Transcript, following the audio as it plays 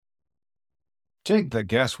Take the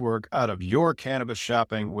guesswork out of your cannabis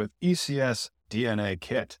shopping with ECS DNA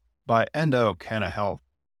Kit by Endo Canna Health.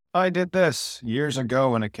 I did this years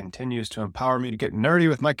ago, and it continues to empower me to get nerdy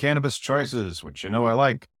with my cannabis choices, which you know I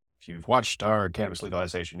like. If you've watched our Cannabis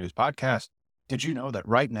Legalization News podcast, did you know that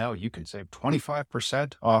right now you can save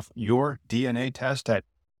 25% off your DNA test at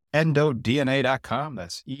endodna.com?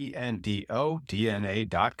 That's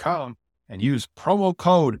ENDODNA.com, and use promo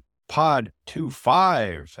code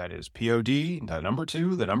POD25. That is POD, the number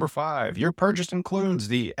 2, the number 5. Your purchase includes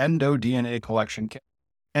the Endo DNA Collection Kit,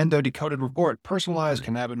 Endo Decoded Report, personalized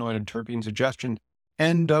cannabinoid and terpene suggestion,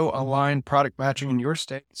 Endo Aligned product matching in your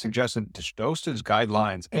state, suggested dosage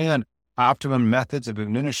guidelines, and optimum methods of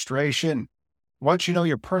administration. Once you know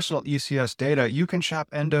your personal ECS data, you can shop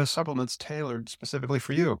Endo supplements tailored specifically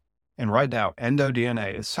for you. And right now, Endo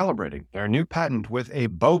DNA is celebrating their new patent with a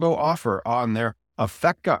BOGO offer on their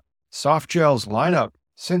Affeca soft gels lineup.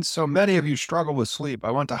 Since so many of you struggle with sleep,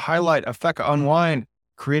 I want to highlight Affeca Unwind,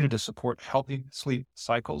 created to support healthy sleep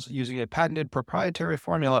cycles using a patented proprietary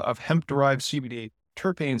formula of hemp-derived CBD,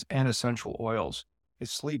 terpenes, and essential oils. If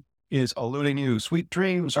sleep is eluding you, sweet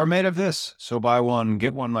dreams are made of this. So buy one,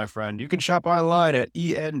 get one, my friend. You can shop online at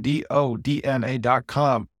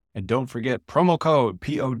endodna.com. And don't forget promo code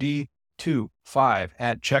POD25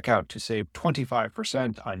 at checkout to save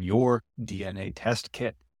 25% on your DNA test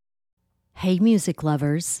kit. Hey, music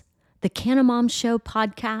lovers. The Canna Mom Show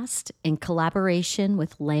podcast, in collaboration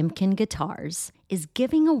with Lambkin Guitars, is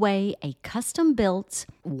giving away a custom-built,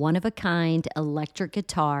 one-of-a-kind electric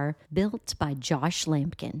guitar built by Josh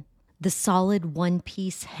Lambkin. The solid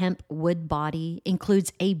one-piece hemp wood body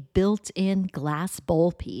includes a built-in glass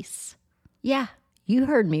bowl piece. Yeah, you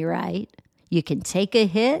heard me right. You can take a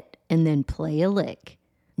hit and then play a lick.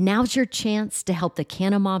 Now's your chance to help the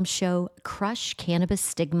Canna Mom Show crush cannabis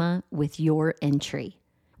stigma with your entry.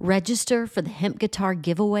 Register for the hemp guitar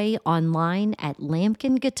giveaway online at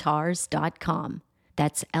lambkinguitars.com.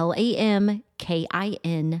 That's LAMKIN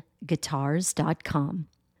guitars.com.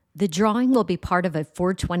 The drawing will be part of a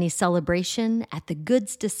 420 celebration at the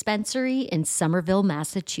Goods Dispensary in Somerville,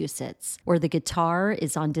 Massachusetts, where the guitar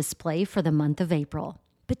is on display for the month of April.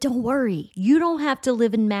 But don't worry, you don't have to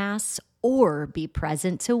live in Mass or be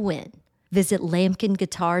present to win. Visit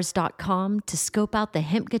lambkinguitars.com to scope out the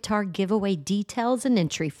hemp guitar giveaway details and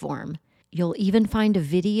entry form. You'll even find a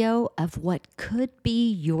video of what could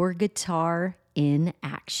be your guitar in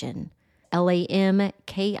action.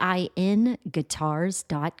 LAMKIN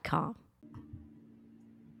guitars.com.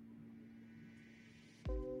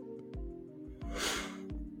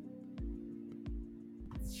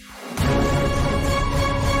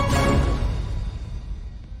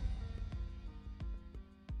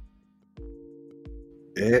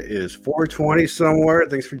 It is 420 somewhere.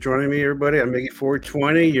 Thanks for joining me, everybody. I'm Mickey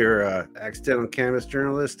 420, your accidental cannabis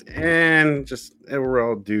journalist and just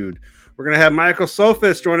overall dude. We're going to have Michael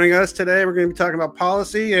Sofis joining us today. We're going to be talking about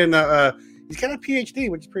policy, and he's got a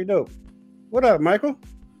PhD, which is pretty dope. What up, Michael?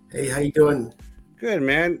 Hey, how you doing? Good,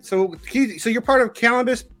 man. So you're part of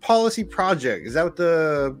Cannabis Policy Project. Is that what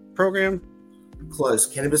the program? Close.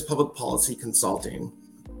 Cannabis Public Policy Consulting.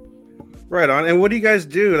 Right on. And what do you guys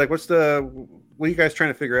do? Like, what are you guys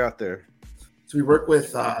trying to figure out there? So we work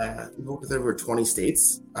with over 20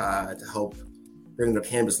 states to help bring their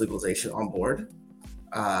cannabis legalization on board.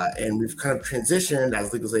 And we've kind of transitioned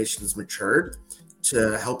as legalization has matured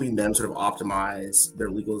to helping them sort of optimize their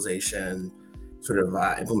legalization sort of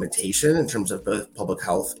implementation in terms of both public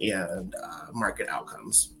health and market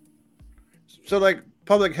outcomes. So like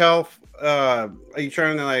public health, are you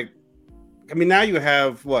trying to now you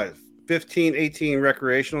have what, 15, 18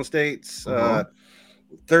 recreational states,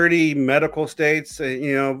 30 medical states.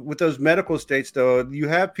 With those medical states, though, you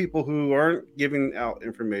have people who aren't giving out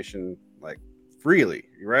information like freely,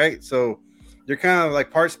 right? So you're kind of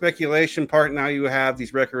like part speculation, part now you have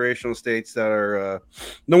these recreational states that are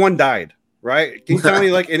no one died, right? Can you tell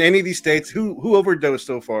me, like, in any of these states, who overdosed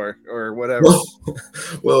so far or whatever?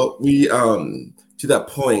 Well, we to that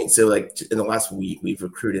point, so like in the last week, we've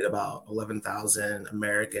recruited about 11,000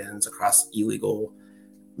 Americans across illegal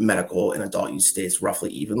medical and adult use states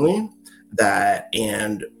roughly evenly.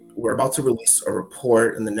 And we're about to release a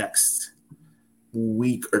report in the next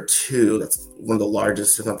week or two. That's one of the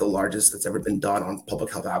largest, if not the largest, that's ever been done on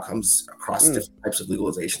public health outcomes across different types of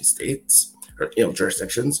legalization states or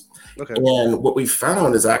jurisdictions. Okay. And what we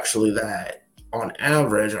found is actually that on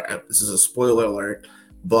average, this is a spoiler alert,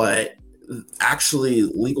 but actually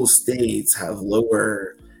legal states have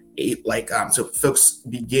lower so folks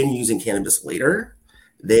begin using cannabis later,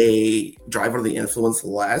 they drive under the influence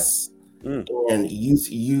less, and youth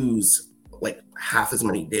use like half as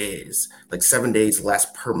many days, like 7 days less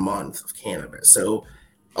per month of cannabis. So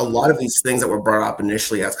a lot of these things that were brought up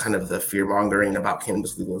initially as kind of the fear mongering about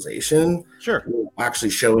cannabis legalization, Sure, actually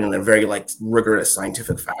showing in a very like rigorous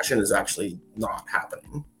scientific fashion is actually not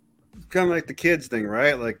happening. kind of like the kids thing,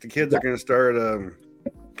 right? Like the kids are going to start,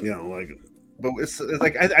 like, but it's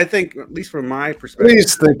like I think, at least from my perspective.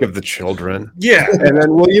 Please think of the children. Yeah, And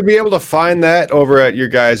then will you be able to find that over at your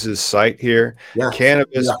guys' site here? Yeah.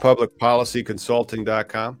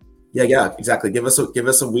 CannabisPublicPolicyConsulting.com. Yeah, exactly. Give us a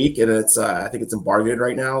week, and it's I think it's embargoed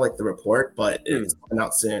right now, like the report, but it's coming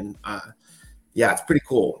out soon. Yeah, it's pretty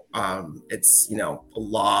cool. It's a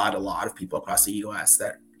lot of people across the U.S.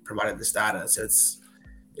 that provided this data, so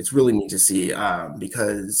it's really neat to see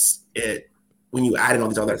because when you add in all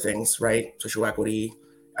these other things, right, social equity,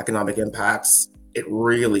 economic impacts, it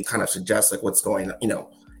really kind of suggests like what's going on.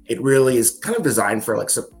 It really is kind of designed for like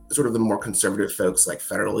sort of the more conservative folks, like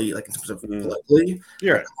federally, like in terms of politically.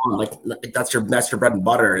 yeah, like that's your bread and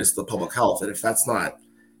butter is the public health, and if that's not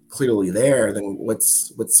clearly there, then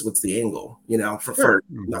what's the angle? For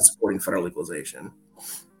not supporting federal legalization.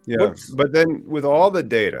 Yeah, but then with all the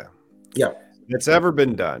data, that's ever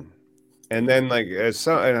been done, and then like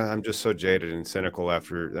and I'm just so jaded and cynical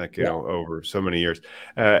after over so many years,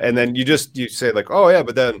 and then you say like, oh yeah,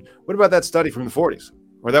 but then what about that study from the 40s?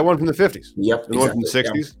 Or that one from the 50s, the one from the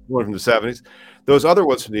 60s, the one from the 70s, those other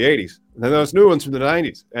ones from the 80s, and then those new ones from the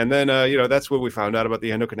 90s. And then, that's what we found out about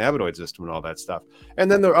the endocannabinoid system and all that stuff.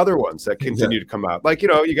 And then there are other ones that continue to come out. Like,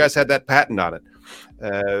 you guys had that patent on it.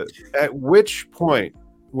 At which point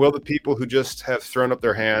will the people who just have thrown up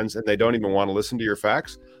their hands and they don't even want to listen to your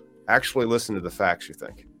facts actually listen to the facts, you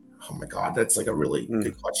think? Oh, my God, that's like a really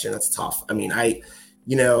good question. That's tough. I mean,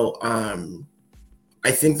 I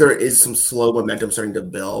think there is some slow momentum starting to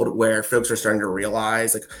build where folks are starting to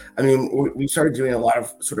realize, we started doing a lot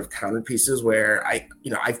of sort of counter pieces where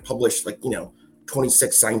I've published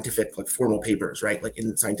 26 scientific formal papers, right? Like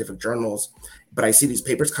in scientific journals, but I see these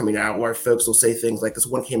papers coming out where folks will say things like this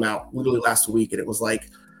one came out literally last week and it was like,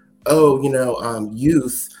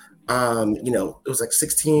 youth, it was like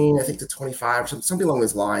 16, I think to 25, something along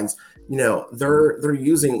those lines. They're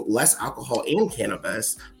using less alcohol and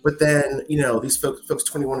cannabis, but then these folks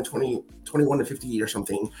 21 to 50 or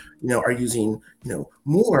something are using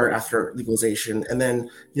more after legalization, and then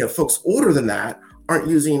folks older than that aren't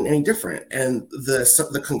using any different. And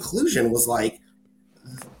the conclusion was like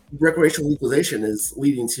recreational legalization is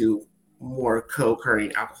leading to more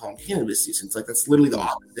co-occurring alcohol and cannabis use. It's like that's literally the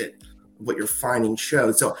opposite of what your findings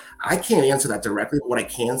showed. So I can't answer that directly, but what I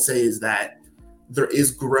can say is that there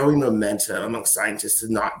is growing momentum among scientists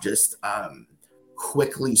to not just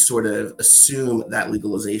quickly sort of assume that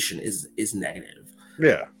legalization is negative.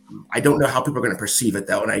 Yeah. I don't know how people are going to perceive it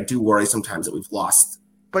though, and I do worry sometimes that we've lost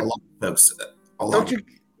a lot of folks. Don't you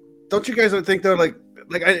guys think though,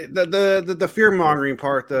 the fear mongering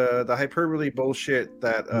part, the hyperbole bullshit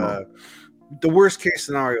that the worst case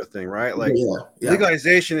scenario thing, right? Like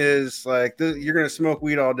legalization is like you're going to smoke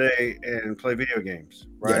weed all day and play video games,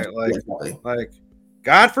 right? Like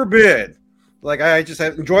God forbid, like I just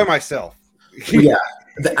enjoy myself. Yeah,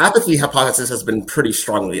 the apathy hypothesis has been pretty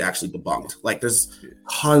strongly actually debunked. Like there's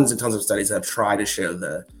tons and tons of studies that have tried to show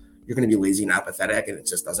that you're going to be lazy and apathetic, and it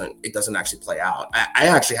doesn't actually play out. I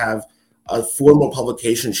actually have a formal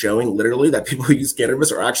publication showing literally that people who use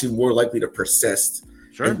cannabis are actually more likely to persist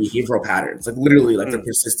in behavioral patterns. Like literally, like they're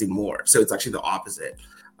persisting more. So it's actually the opposite.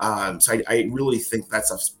 So I really think that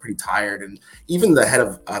stuff's pretty tired. And even the head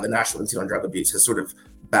of the National Institute on Drug Abuse has sort of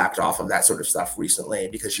backed off of that sort of stuff recently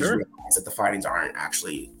because she's realized that the findings aren't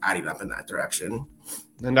actually adding up in that direction.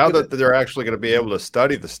 And now that they're actually going to be able to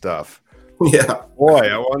study the stuff, boy,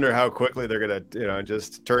 I wonder how quickly they're going to,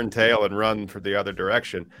 just turn tail and run for the other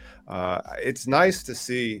direction. It's nice to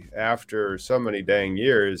see after so many dang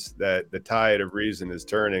years that the tide of reason is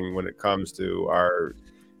turning when it comes to our,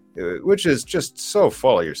 which is just so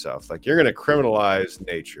full of yourself. Like you're going to criminalize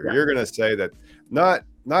nature. You're going to say that not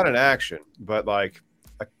an action, but like,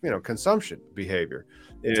 consumption behavior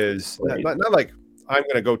is not like I'm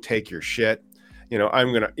going to go take your shit. I'm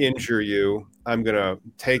going to injure you. I'm going to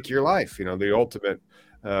take your life, the ultimate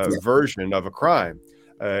version of a crime.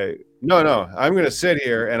 No, I'm going to sit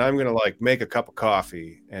here and I'm going to make a cup of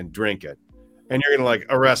coffee and drink it. And you're going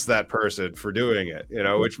to arrest that person for doing it,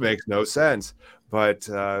 which makes no sense. But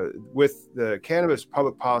with the Cannabis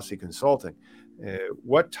Public Policy Consulting,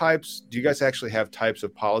 what types do you guys actually have types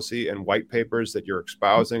of policy and white papers that you're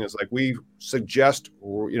espousing? It's like we suggest,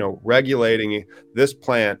 regulating this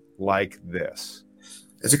plant like this.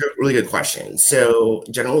 That's a really good question. So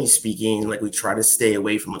generally speaking, we try to stay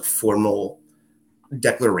away from formal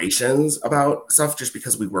declarations about stuff just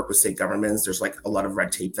because we work with state governments. There's like a lot of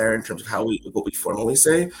red tape there in terms of what we formally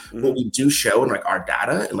say. Mm-hmm. What we do show in like our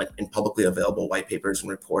data and like in publicly available white papers and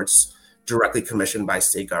reports directly commissioned by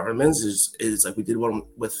state governments is like we did one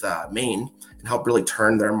with Maine and helped really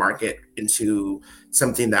turn their market into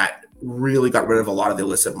something that really got rid of a lot of the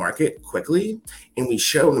illicit market quickly. And we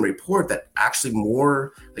show in the report that actually the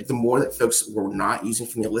more that folks were not using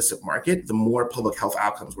from the illicit market, the more public health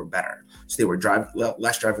outcomes were better. So they were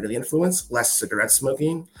less driving to the influence, less cigarette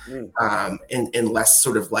smoking, and less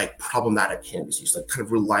sort of like problematic cannabis use, like kind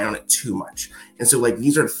of rely on it too much. And so like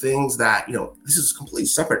these are things that, this is completely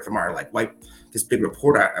separate from our this big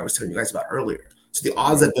report I was telling you guys about earlier. So the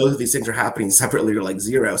odds that both of these things are happening separately are like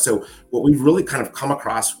zero. So what we've really kind of come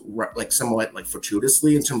across like somewhat like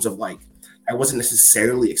fortuitously in terms of like, I wasn't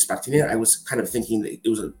necessarily expecting it. I was kind of thinking that it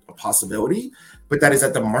was a possibility, but that is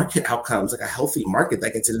that the market outcomes, like a healthy market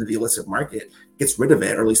that gets into the illicit market, gets rid of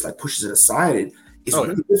it, or at least like pushes it aside, is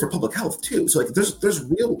really good for public health too. So like there's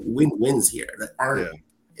real win-wins here that aren't,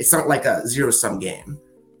 it's not like a zero-sum game.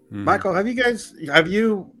 Michael,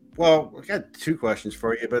 well, I got two questions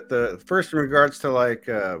for you, but the first in regards to like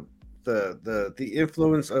the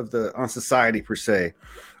influence on society per se.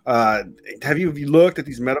 Have you looked at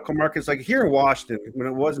these medical markets? Like here in Washington, when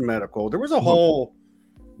it was medical, there was a whole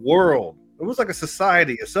world. It was like a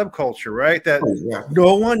society, a subculture, right? That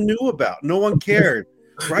no one knew about, no one cared,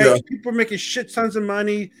 right? Yeah. People were making shit tons of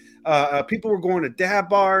money. People were going to dab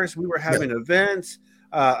bars. We were having events.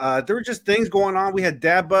 There were just things going on. We had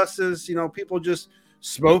dab buses. People just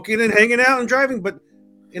smoking and hanging out and driving, but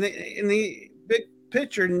in the big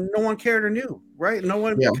picture, no one cared or knew, right? No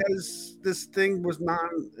one, because this thing was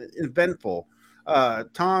non-eventful.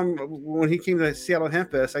 Tom, when he came to Seattle Hemp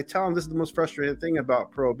Fest, I tell him this is the most frustrating thing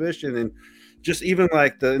about prohibition and just even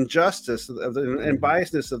like the injustice and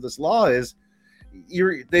biasness of this law is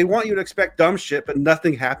they want you to expect dumb shit, but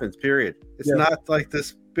nothing happens, period. It's not like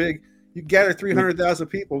this big, you gather 300,000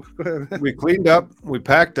 people. We cleaned up, we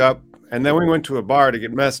packed up, and then we went to a bar to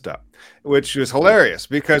get messed up, which was hilarious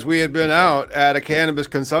because we had been out at a cannabis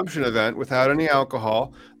consumption event without any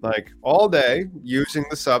alcohol, like all day using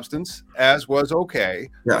the substance as was okay.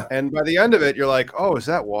 Yeah. And by the end of it, you're like, oh, is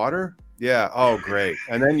that water? Yeah. Oh, great.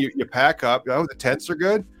 And then you pack up. Oh, the tents are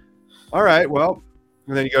good. All right. Well,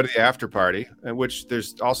 and then you go to the after party, in which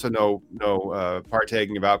there's also no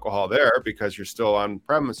partaking of alcohol there because you're still on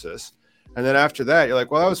premises. And then after that, you're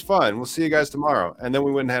like, well, that was fun. We'll see you guys tomorrow. And then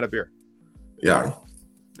we went and had a beer. Yeah.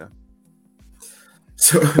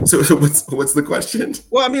 So what's the question?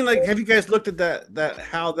 Well, I mean, like, have you guys looked at that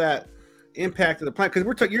how that impacted the plant?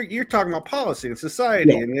 Because you're talking about policy and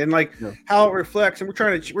society and how it reflects, and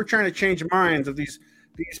we're trying to change minds of these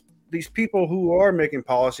people who are making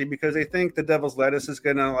policy because they think the devil's lettuce is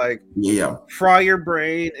gonna fry your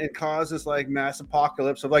brain and cause this like mass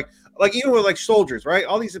apocalypse of like even with like soldiers, right?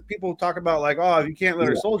 All these people talk about like, oh, you can't let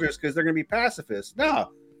our soldiers because they're gonna be pacifists.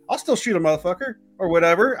 No. I'll still shoot a motherfucker or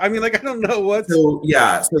whatever. I mean, like, I don't know what. So you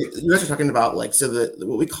guys are talking about what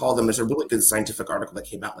we call them. There's a really good scientific article that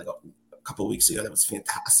came out like a couple of weeks ago that was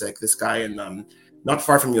fantastic. This guy in not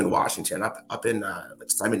far from you in Washington, up in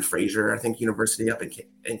Simon Fraser, I think, University up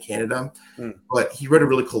in Canada. But he wrote a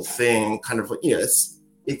really cool thing, kind of like,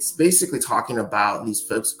 it's basically talking about these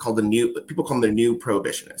folks people call them the new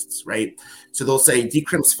prohibitionists, right? So they'll say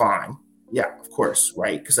decrim's fine. Yeah, of course,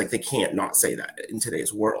 right? Because like they can't not say that in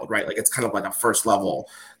today's world, right? Like it's kind of like a first level,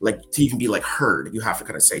 like to even be like heard, you have to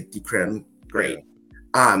kind of say decrim, great.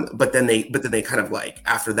 But then they kind of like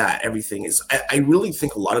after that, everything is. I really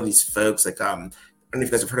think a lot of these folks, like I don't know if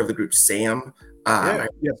you guys have heard of the group SAM.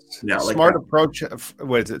 Smart approach.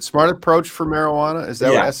 What is it? Smart approach for marijuana. Is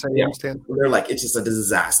that what SAM stands for? They're like it's just a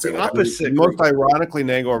disaster. The opposite. Most ironically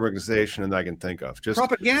named organization that I can think of. Just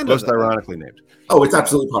propaganda. Most ironically named. Oh, it's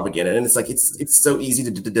absolutely propaganda, and it's like it's so easy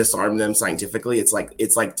to disarm them scientifically. It's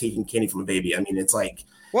like taking candy from a baby. I mean, it's like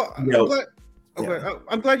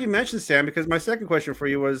I'm glad you mentioned SAM because my second question for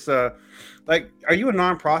you was are you a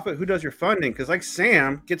nonprofit? Who does your funding? Because like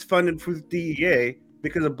SAM gets funded through the DEA.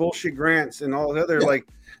 Because of bullshit grants and all the other like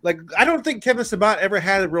I don't think Kevin Sabat ever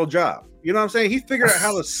had a real job. You know what I'm saying? He figured out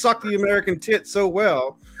how to suck the American tit so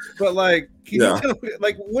well. But like, can you tell me,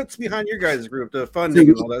 like, what's behind your guys' group, the funding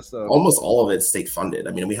and all that stuff? Almost all of it's state funded.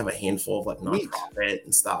 I mean, we have a handful of like nonprofit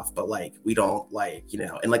and stuff, but like we don't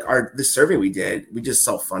and like the survey we did, we just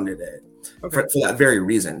self-funded it for that very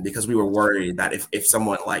reason because we were worried that if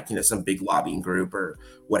someone like some big lobbying group or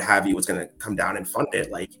what have you was going to come down and fund it,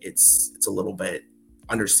 like it's a little bit.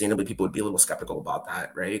 Understandably, people would be a little skeptical about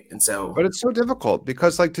that, right? And so, but it's so difficult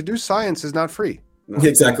because, like, to do science is not free. No.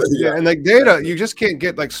 Exactly. Yeah, and like data, you just can't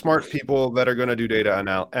get like smart people that are going to do data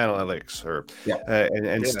analytics or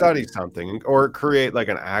and study something or create like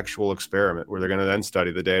an actual experiment where they're going to then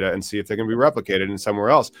study the data and see if they can be replicated in somewhere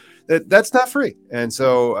else. That's not free. And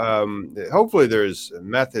so hopefully there's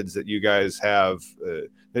methods that you guys have.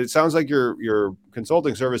 It sounds like your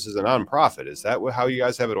consulting service is a nonprofit. Is that how you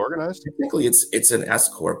guys have it organized? Technically, it's an S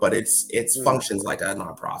corp, but it's functions like a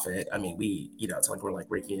nonprofit. I mean, it's like we're like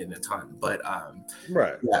raking in a ton, but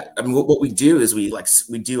right. Yeah, I mean, what we do is we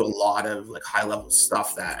do a lot of like high level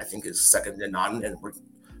stuff that I think is second to none, and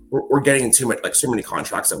we're getting too much, like so many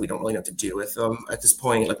contracts that we don't really know what to do with them at this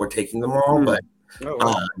point. Like we're taking them all, but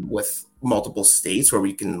with multiple states where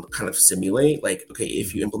we can kind of simulate, like, okay,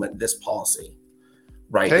 if you implement this policy.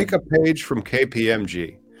 Right. Take a page from KPMG.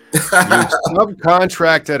 You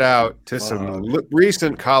subcontract it out to some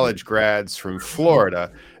recent college grads from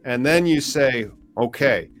Florida, and then you say,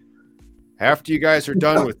 okay, after you guys are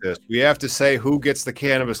done with this, we have to say who gets the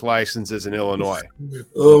cannabis licenses in Illinois.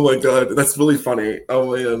 Oh my God, that's really funny.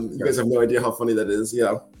 Oh man, you guys have no idea how funny that is.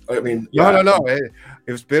 Yeah, I mean, no.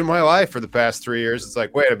 It's been my life for the past 3 years. It's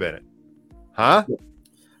like, wait a minute, huh?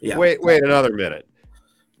 Yeah. Wait another minute.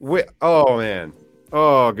 Oh man.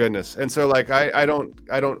 Oh goodness. And so like I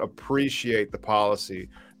don't appreciate the policy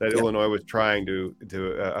that Illinois was trying to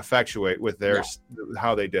effectuate with their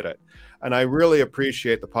how they did it. And I really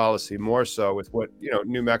appreciate the policy more so with what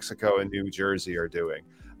New Mexico and New Jersey are doing.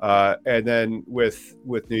 And then with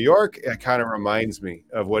New York, it kind of reminds me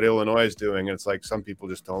of what Illinois is doing. And it's like some people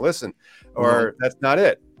just don't listen, or that's not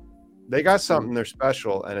it. They got something they're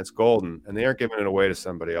special and it's golden, and they aren't giving it away to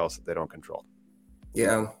somebody else that they don't control.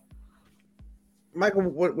 Yeah. Michael,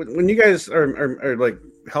 when you guys are like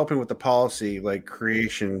helping with the policy like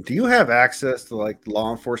creation, do you have access to like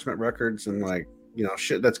law enforcement records and like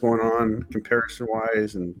shit that's going on comparison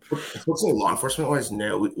wise? And law enforcement wise,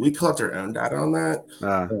 no, we collect our own data on that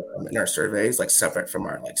in our surveys, like separate from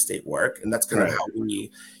our like state work, and that's kind of how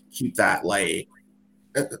we keep that. Like,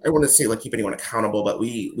 I want to say like keep anyone accountable, but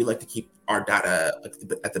we like to keep our data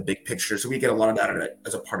at the big picture. So we get a lot of data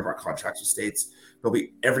as a part of our contracts with states. But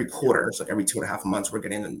every quarter, so like every 2.5 months, we're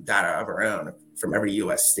getting the data of our own from every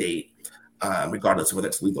U.S. state, regardless of whether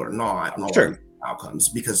it's legal or not, on all the outcomes,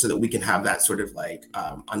 because so that we can have that sort of like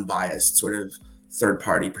unbiased sort of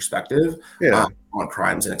third-party perspective on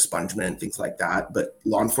crimes and expungement, things like that. But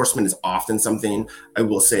law enforcement is often something, I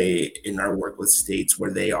will say, in our work with states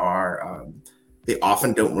where they are, they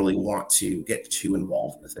often don't really want to get too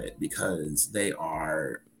involved with it because they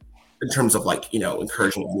are, in terms of like,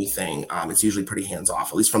 encouraging anything, it's usually pretty hands off,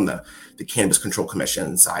 at least from the Cannabis Control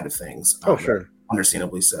Commission side of things. Sure.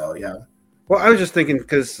 Understandably so, yeah. Well, I was just thinking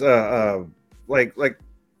because like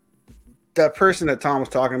that person that Tom was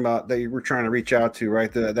talking about that you were trying to reach out to,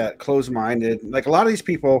 right? That closed-minded, like a lot of these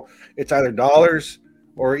people, it's either dollars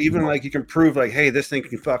or even like you can prove like, hey, this thing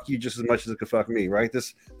can fuck you just as much as it can fuck me, right?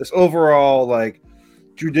 This overall like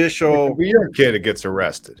judicial. You're a kid that gets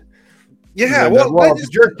arrested. Yeah, well, if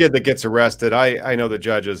you're a kid that gets arrested, I know the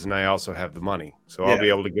judges, and I also have the money, so I'll be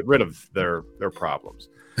able to get rid of their problems.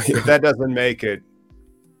 If that doesn't make it,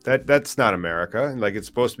 that's not America. Like, it's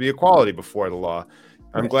supposed to be equality before the law.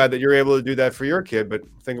 I'm glad that you're able to do that for your kid, but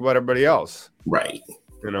think about everybody else. Right.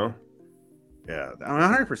 Yeah,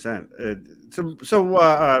 100%.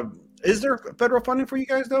 So, is there federal funding for you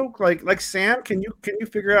guys though? Like Sam, can you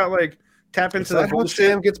figure out like tap into that? How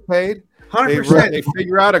Sam gets paid? 100%. They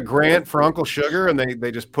figure out a grant for Uncle Sugar, and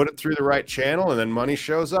they just put it through the right channel, and then money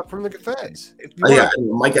shows up from the feds.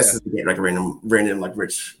 My guess is like random like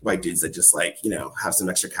rich white dudes that just like have some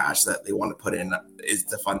extra cash that they want to put in is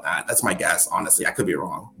to fund that. That's my guess. Honestly, I could be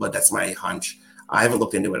wrong, but that's my hunch. I haven't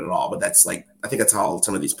looked into it at all, but that's like I think that's how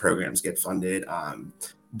some of these programs get funded.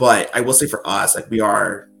 But I will say for us, like we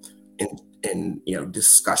are in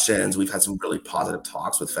discussions. We've had some really positive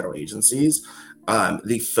talks with federal agencies.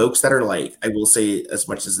 The folks that are like, I will say as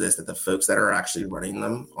much as this, that the folks that are actually running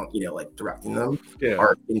them, like directing them,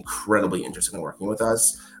 are incredibly interested in working with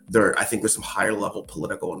us. I think there's some higher level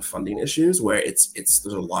political and funding issues where there's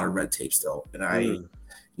a lot of red tape still. And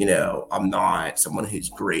I'm not someone who's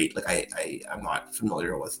great. Like I'm not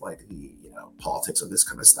familiar with like the, politics of this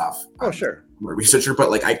kind of stuff. Sure. I'm a researcher, but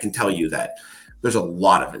like I can tell you that there's a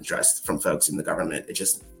lot of interest from folks in the government. It's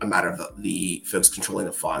just a matter of the folks controlling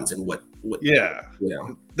the funds and what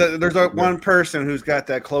there's one person who's got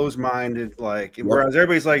that closed-minded, like, whereas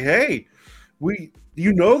everybody's like, hey,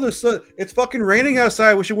 this, it's fucking raining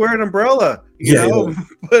outside, we should wear an umbrella,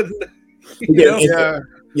 but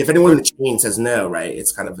if anyone in the chain says no, right,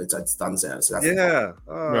 it's kind of it's done so.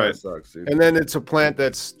 That sucks, dude. And then it's a plant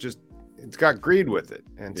that's just it's got greed with it.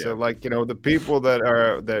 And so like, the people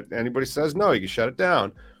that anybody says no, you can shut it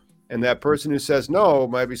down. And that person who says no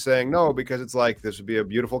might be saying no because it's like, this would be a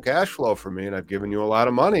beautiful cash flow for me, and I've given you a lot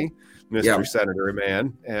of money, Mr. Senator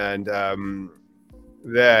man. And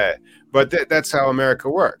that's how America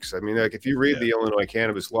works. I mean, like if you read the Illinois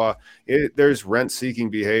cannabis law, there's rent-seeking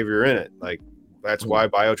behavior in it. Like that's why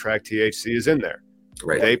BioTrack THC is in there.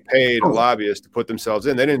 Right. They paid lobbyists to put themselves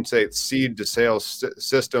in. They didn't say it's seed to sales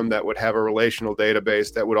system that would have a relational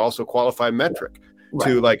database that would also qualify metric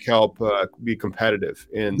to like help be competitive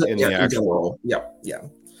in the actual. Yeah.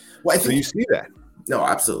 Well, I think you see that. No,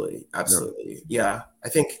 absolutely. Yeah. I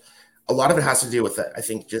think a lot of it has to do with that. I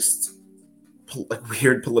think just like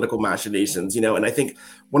weird political machinations, and I think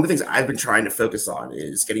one of the things I've been trying to focus on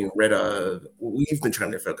is getting rid of. What we've been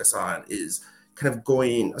trying to focus on is kind of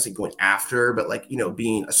going after, but like,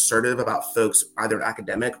 being assertive about folks, either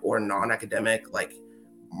academic or non-academic, like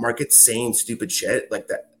markets saying stupid shit like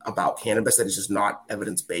that about cannabis that is just not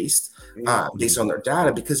evidence-based, based on their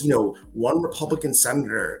data. Because, one Republican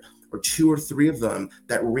senator or two or three of them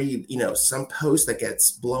that read, some post that gets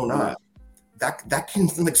blown up, that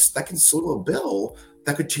can swallow a bill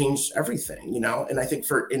that could change everything, and I think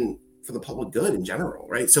for the public good in general,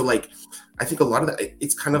 right? So like, I think a lot of that,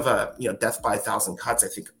 it's kind of a, death by a thousand cuts, I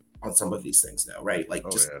think, on some of these things now, right? Like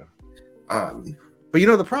but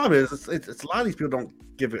the problem is it's a lot of these people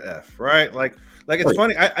don't give an F, right? Like it's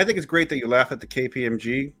funny. I think it's great that you laugh at the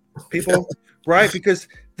KPMG people, right? Because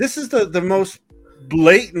this is the most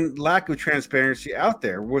blatant lack of transparency out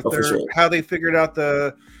there with how they figured out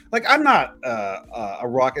I'm not a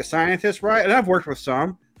rocket scientist, right? And I've worked with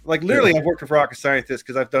some. Like literally, I've worked with rocket scientists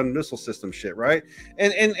because I've done missile system shit, right?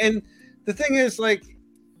 And the thing is, like,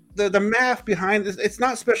 the math behind this, it's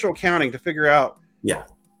not special accounting to figure out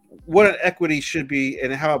what an equity should be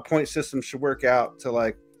and how a point system should work out to,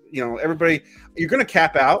 like, everybody. You're going to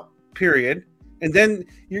cap out, period, and then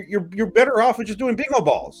you're better off with just doing bingo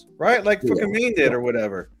balls, right? Like fucking Maine did or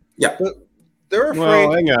whatever. Yeah. But they're afraid.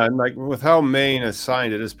 Well, hang on. Like with how Maine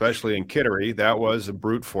assigned it, especially in Kittery, that was a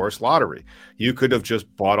brute force lottery. You could have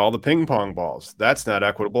just bought all the ping pong balls. That's not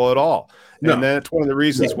equitable at all. No. And that's one of the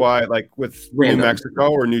reasons why, like with New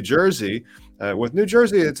Mexico or New Jersey, with New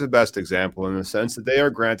Jersey, it's the best example in the sense that they are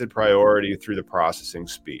granted priority through the processing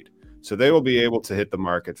speed. So they will be able to hit the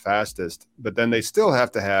market fastest, but then they still have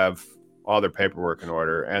to have all their paperwork in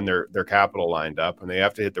order and their capital lined up, and they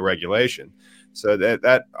have to hit the regulation. So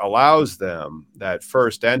that allows them that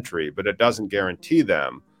first entry, but it doesn't guarantee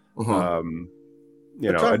them, a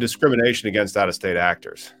discrimination against out-of-state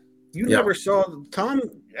actors. You never saw Tom.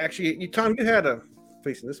 Actually, Tom, you had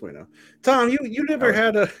facing this way now. Tom, you never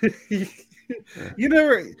had a.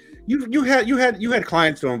 You had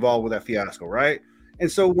clients who were involved with that fiasco, right? And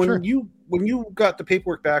so when you got the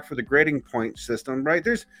paperwork back for the grading point system, right?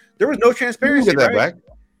 There was no transparency. You didn't get that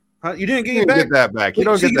back. You didn't get that back. You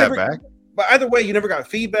don't get that back. But either way, you never got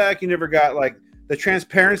feedback. You never got like the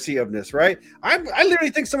transparency of this, right? I literally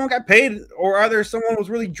think someone got paid, or either someone was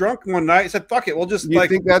really drunk one night and said, "Fuck it, we'll just." You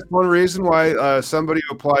think that's one reason why somebody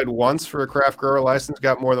who applied once for a craft grower license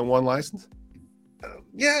got more than one license?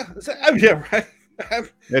 Yeah, right.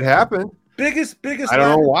 It happened. Biggest. I don't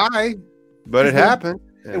know why, but it happened.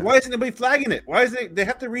 Yeah. And why isn't anybody flagging it? Why is they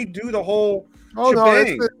have to redo the whole? Oh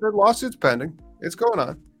shebang? No, the lawsuit's pending. It's going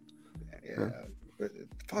on. Yeah.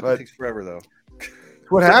 It takes forever though.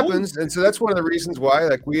 What happens, and so that's one of the reasons why,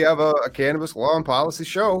 like, we have a cannabis law and policy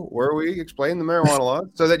show where we explain the marijuana law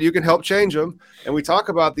so that you can help change them, and we talk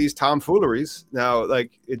about these tomfooleries. Now,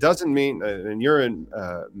 like, it doesn't mean, and you're in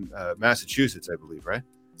Massachusetts, I believe, right?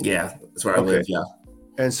 Yeah, that's where I live. Yeah,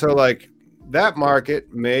 and so like that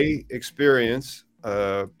market may experience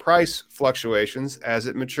price fluctuations as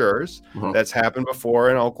it matures. That's happened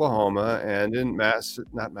before in Oklahoma and in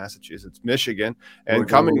Michigan, and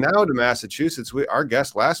coming now to Massachusetts. Our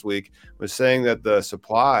guest last week was saying that the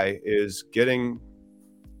supply is getting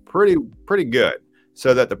pretty good,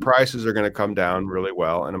 so that the prices are going to come down really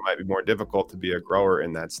well, and it might be more difficult to be a grower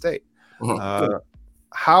in that state.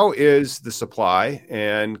 How is the supply,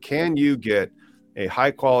 and can you get a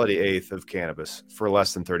high quality eighth of cannabis for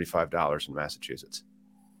less than $35 in Massachusetts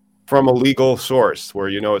from a legal source where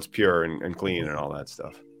it's pure and clean and all that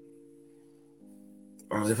stuff?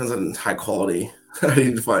 It depends on high quality. I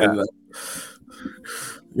need to find that.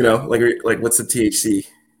 Like what's the THC?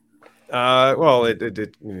 Well, it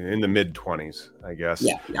in the mid 20s, I guess.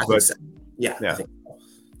 Yeah, I think so. Yeah. I think so.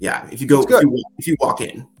 Yeah. If you walk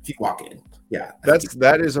in. Yeah,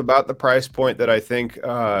 that is about the price point that I think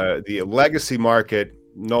the legacy market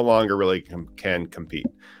no longer really can compete.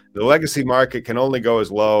 The legacy market can only go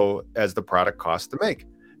as low as the product costs to make.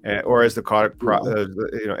 or as the product,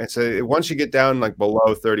 and so once you get down like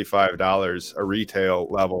below $35 a retail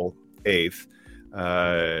level eighth,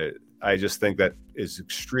 I just think that is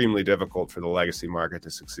extremely difficult for the legacy market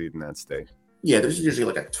to succeed in that state. Yeah, there's usually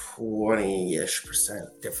like a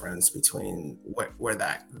 20-ish% difference between where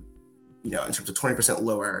that, in terms of 20%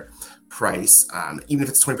 lower price, even if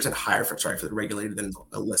it's 20% higher for the regulated than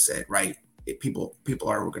illicit, right? People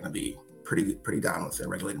are going to be pretty down with the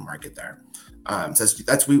regulated market there. So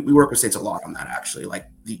that's we work with states a lot on that, actually, like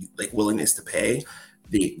the willingness to pay,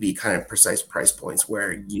 the kind of precise price points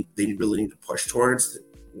where they really need to push towards,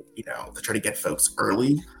 to try to get folks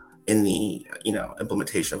early in the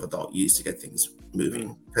implementation of adult use to get things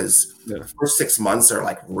moving, because the first 6 months are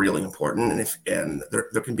like really important, and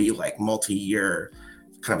there can be like multi-year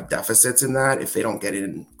kind of deficits in that if they don't get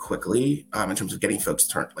in quickly, in terms of getting folks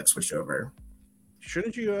switched over.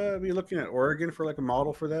 Shouldn't you be looking at Oregon for like a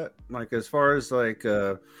model for that? Like as far as like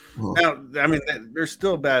now, I mean, there's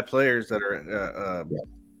still bad players that are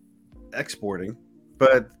exporting,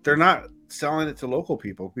 but they're not selling it to local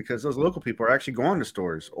people, because those local people are actually going to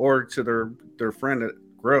stores or to their friend that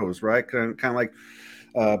grows, right? Kind of like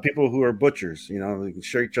people who are butchers, they can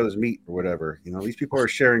share each other's meat or whatever. These people are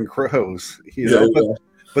sharing grows,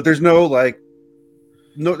 but there's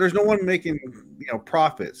there's no one making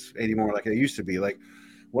profits anymore like it used to be. Like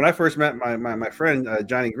when I first met my friend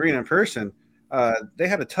Johnny Green in person, they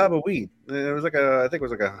had a tub of weed. It was I think it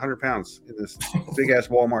was like 100 pounds in this big ass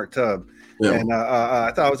Walmart tub. Yeah. And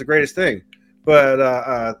I thought it was the greatest thing.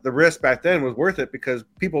 But the risk back then was worth it, because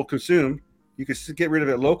people consumed. You could get rid of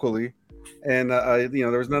it locally, and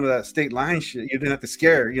there was none of that state line shit. You didn't have to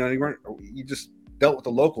scare. You just dealt with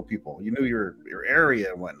the local people. You knew your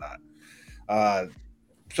area and whatnot.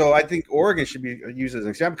 So I think Oregon should be used as an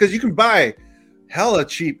example, because you can buy hella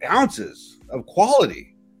cheap ounces of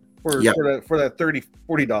quality for that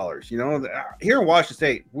 $30-$40. Here in Washington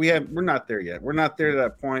State, we're not there yet. We're not there to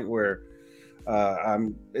that point where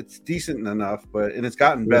it's decent enough, and it's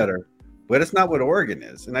gotten better, but it's not what Oregon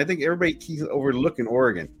is. And I think everybody keeps overlooking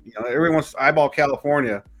Oregon. Everyone wants to eyeball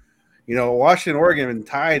California. Washington, Oregon, and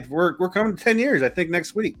tied. We're coming to 10 years. I think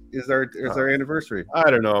next week is our anniversary. I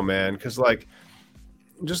don't know, man, because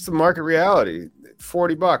just the market reality,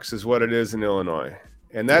 $40 is what it is in Illinois,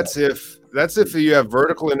 and that's if you have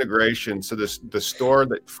vertical integration. So the store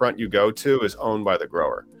that front you go to is owned by the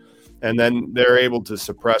grower, and then they're able to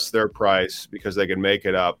suppress their price because they can make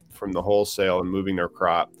it up from the wholesale and moving their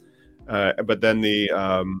crop. But then they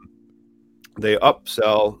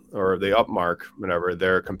upsell or they upmark whatever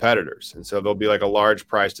their competitors, and so there'll be like a large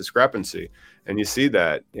price discrepancy. And you see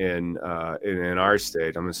that in our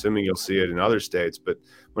state. I'm assuming you'll see it in other states. But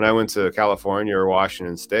when I went to California or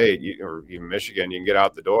Washington State or even Michigan, you can get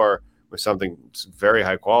out the door with something very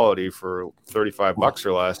high quality for $35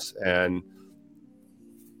 or less. And,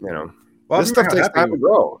 this stuff takes time to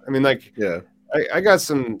grow. I mean, I got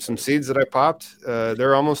some seeds that I popped.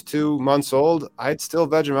 They're almost 2 months old. I'd still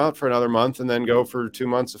veg them out for another month and then go for 2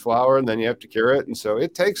 months of flower, and then you have to cure it. And so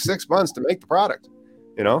it takes 6 months to make the product,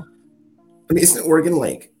 I mean, isn't Oregon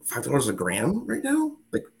like $5 a gram right now?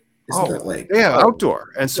 Like, isn't that like they have outdoor,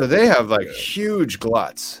 and so they have like huge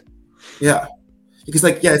gluts. Yeah, because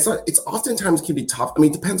it's oftentimes can be tough. I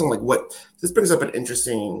mean, it depends on what. This brings up an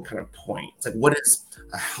interesting kind of point. It's like, what is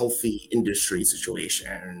a healthy industry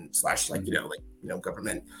situation /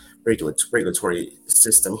 government regulatory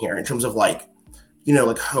system here in terms of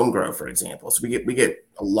home grow, for example. So we get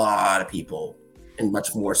a lot of people, and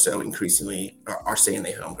much more so increasingly are saying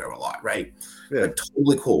they home grow a lot, right? Yeah.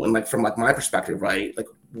 Totally cool. And from my perspective, right,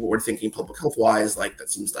 we're thinking public health wise, that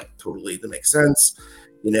seems totally that makes sense,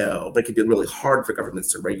 but it could be really hard for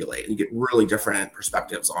governments to regulate, and you get really different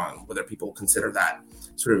perspectives on whether people consider that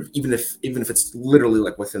sort of, even if it's literally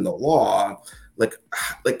within the law, at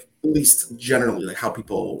least generally how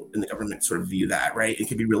people in the government sort of view that, right? It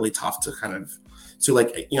can be really tough to kind of. So I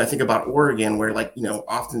think about Oregon, where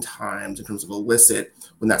oftentimes in terms of illicit,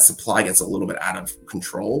 when that supply gets a little bit out of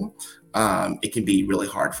control, it can be really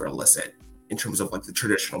hard for illicit in terms of the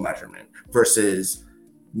traditional measurement, versus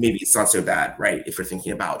maybe it's not so bad, right? If you're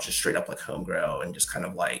thinking about just straight up home grow and just kind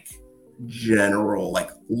of general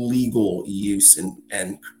legal use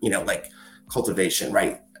and cultivation,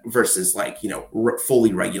 right? Versus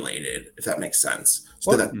fully regulated, if that makes sense.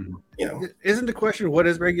 So isn't the question what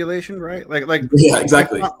is regulation, right? Yeah,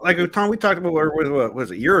 exactly. Tom, we talked about what was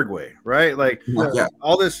it, Uruguay, right?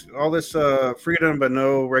 All this freedom but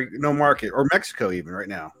no market, or Mexico even right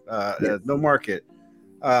now, no market.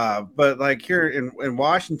 But here in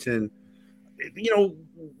Washington,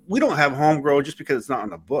 we don't have home grow just because it's not on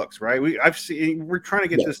the books, right? We're trying to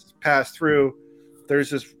get this passed through there's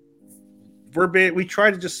this verbatim. We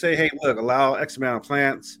try to just say, hey, look, allow X amount of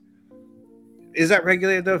plants. Is that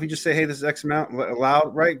regulated though? If you just say, hey, this is X amount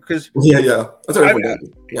allowed, right? Because that's what everyone does.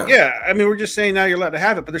 Yeah, I mean, we're just saying now you're allowed to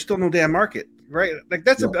have it, but there's still no damn market, right? Like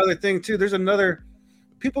that's another thing too. There's another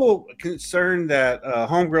people concerned that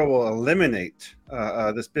homegrow will eliminate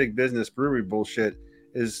this big business brewery bullshit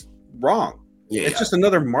is wrong. It's just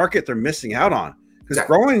another market they're missing out on because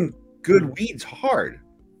growing good weed's hard.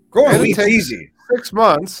 Growing weed's easy. 6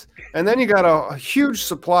 months, and then you got a huge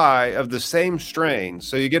supply of the same strain,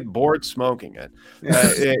 so you get bored smoking it.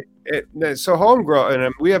 So home grow,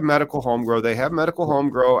 and we have medical home grow. They have medical home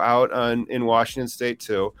grow out in Washington State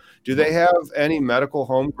too. Do they have any medical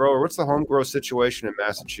home grow, or what's the home grow situation in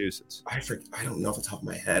Massachusetts? I don't know off the top of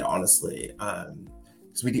my head, honestly.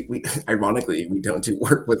 Because we ironically we don't do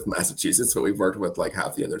work with Massachusetts, but we've worked with like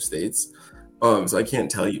half the other states. So I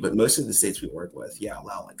can't tell you, but most of the states we work with,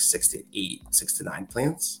 allow like 6 to 9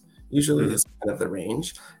 plants. Usually is kind of the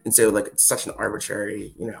range. And so like it's such an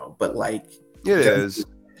arbitrary, but like it is.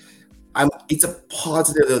 It's a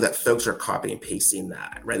positive though that folks are copying and pasting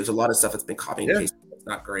that, right? There's a lot of stuff that's been copying and pasting that's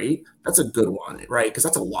not great. That's a good one, right? Because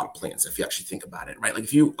that's a lot of plants if you actually think about it, right? Like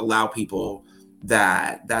if you allow people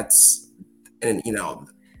that's and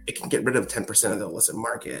it can get rid of 10% of the illicit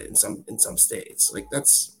market in some states. Like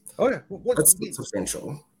that's that's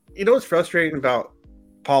substantial. You know what's frustrating about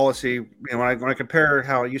policy? When I compare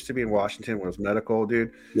how it used to be in Washington when it was medical,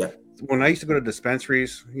 dude. Yeah. When I used to go to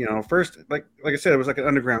dispensaries, first, like I said, it was like an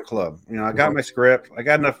underground club. I got my script. I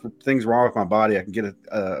got enough things wrong with my body. I can get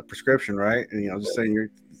a prescription, right? And just saying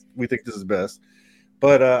we think this is best.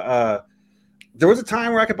 But there was a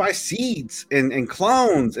time where I could buy seeds and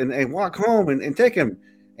clones and walk home and take them.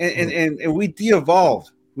 And we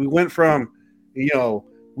de-evolved. We went from,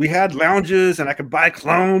 we had lounges and I could buy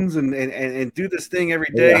clones and do this thing every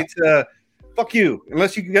day to fuck you.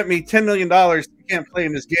 Unless you can get me $10 million, you can't play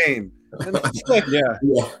in this game. Like,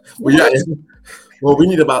 Well, we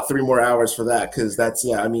need about 3 more hours for that because that's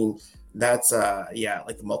like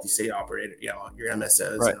the multi-state operator, your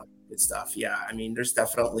MSOs and all that good stuff. Yeah, I mean, there's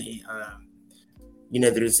definitely,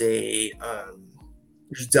 there's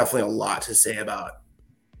definitely a lot to say about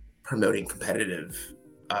promoting competitive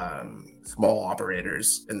small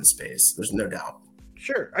operators in the space. There's no doubt.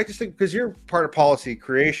 Sure. I just think because you're part of policy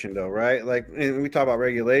creation though, right? Like, and we talk about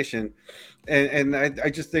regulation and I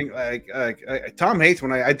just think like Tom hates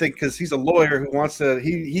when I think because he's a lawyer who wants to,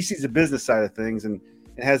 he sees the business side of things and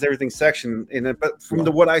has everything sectioned in it. But from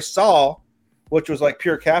what I saw, which was like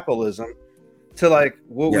pure capitalism to like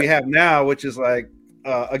what we have now, which is like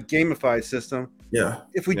a gamified system. Yeah.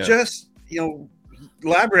 If we just,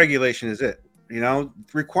 lab regulation is it,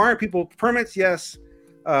 requiring people permits. Yes.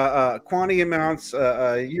 Quantity amounts,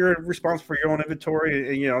 you're responsible for your own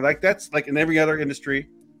inventory, and like that's like in every other industry,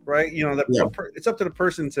 right? It's up to the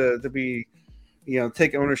person to be,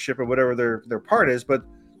 take ownership of whatever their part is, but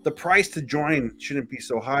the price to join shouldn't be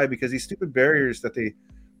so high because these stupid barriers that they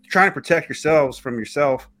trying to protect yourselves from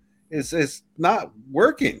yourself is not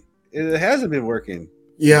working. It hasn't been working.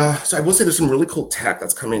 Yeah, so I will say there's some really cool tech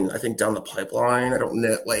that's coming, I think, down the pipeline. I don't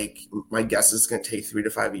know, like my guess is going to take 3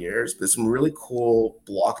 to 5 years, but there's some really cool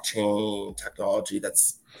blockchain technology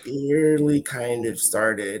that's barely kind of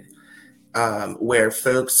started, where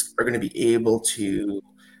folks are going to be able to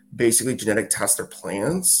basically genetic test their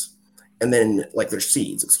plants and then like their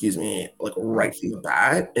seeds, like right from the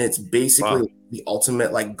bat. And it's basically the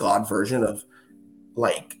ultimate like God version of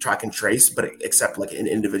like track and trace, but except like an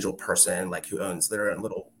individual person like who owns their own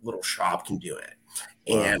little shop can do it,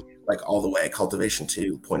 and like all the way cultivation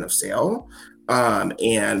to point of sale. And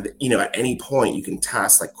at any point you can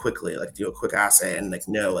test like quickly, like do a quick assay and like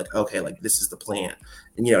know like okay, like this is the plant,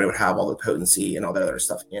 and it would have all the potency and all that other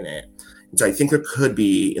stuff in it. And so I think there could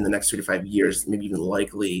be in the next 3 to 5 years, maybe even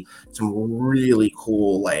likely, some really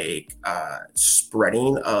cool like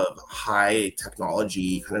spreading of high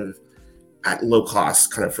technology kind of at low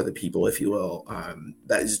cost kind of for the people, if you will.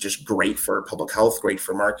 That is just great for public health, great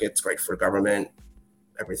for markets, great for government,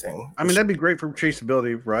 everything. I mean, that'd be great for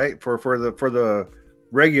traceability, right? For the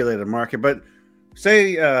regulated market. But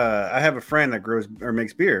say I have a friend that grows or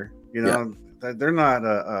makes beer, they're not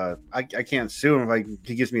I can't sue him if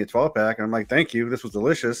he gives me a 12-pack and I'm like, thank you, this was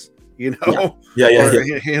delicious, Yeah.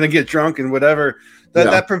 And I get drunk and whatever.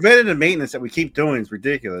 That preventative maintenance that we keep doing is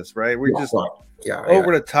ridiculous, right? We're just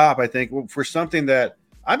over the top, I think, for something that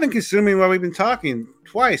I've been consuming while we've been talking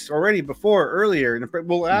twice already earlier and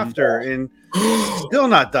after and still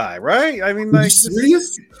not die, right? I mean, like, are you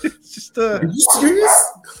serious? It's just are you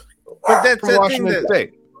serious? But that's that Washington thing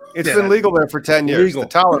State. It's been legal there for 10 years. The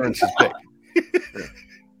tolerance is big.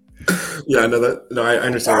 Yeah, no, I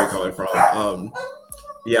understand where you're coming from.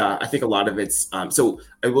 Yeah, I think a lot of it's so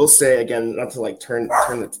I will say again, not to like turn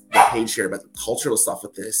the page here, but the cultural stuff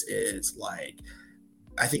with this is like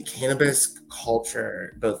I think cannabis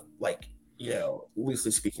culture, both like,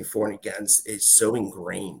 loosely speaking, for and against, is so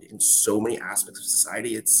ingrained in so many aspects of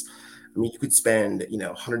society. I mean, you could spend,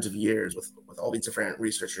 hundreds of years with all these different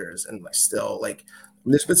researchers and like still like,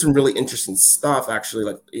 there's been some really interesting stuff actually,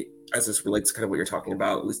 like as this relates to kind of what you're talking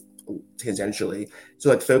about, at least tangentially. So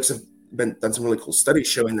like folks have done some really cool studies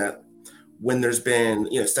showing that when there's been,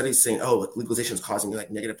 studies saying, oh, like legalization is causing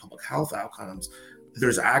like negative public health outcomes,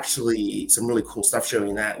 there's actually some really cool stuff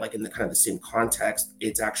showing that like in the kind of the same context,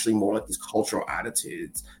 it's actually more like these cultural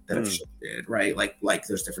attitudes that have shifted, right? Like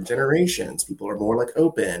there's different generations, people are more like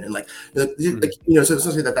open and so it's not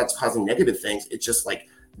to say that that's causing negative things. It's just like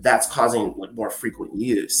that's causing like more frequent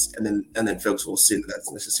use, and then folks will assume that that's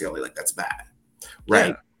necessarily like that's bad,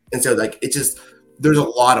 right? Yeah. And so like it just, there's a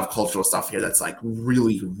lot of cultural stuff here that's like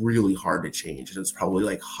really, really hard to change, and it's probably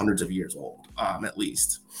like hundreds of years old, at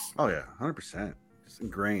least. Oh yeah, 100%.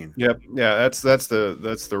 Ingrained. Yep. Yeah, that's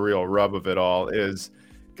the real rub of it all, is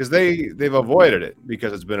because they've avoided it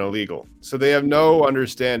because it's been illegal. So they have no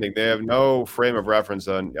understanding, they have no frame of reference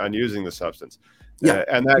on using the substance. Yeah.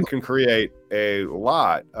 And that can create a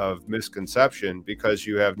lot of misconception because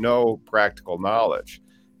you have no practical knowledge.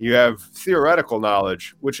 You have theoretical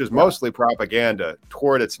knowledge, which is mostly propaganda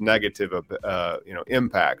toward its negative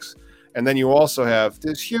impacts. And then you also have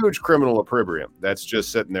this huge criminal opprobrium that's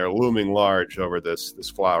just sitting there looming large over this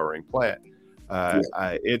flowering plant.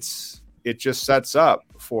 It just sets up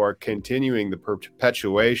for continuing the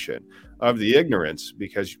perpetuation of the ignorance,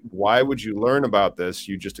 because why would you learn about this?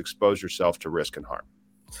 You just expose yourself to risk and harm.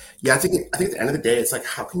 Yeah, I think at the end of the day, it's like,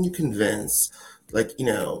 how can you convince, like,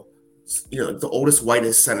 the oldest,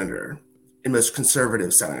 whitest senator and most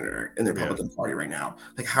conservative senator in the Republican Party right now,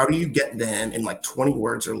 like, how do you get them in like 20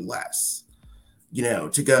 words or less,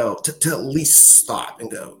 to go to at least stop and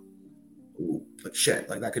go, ooh, like shit,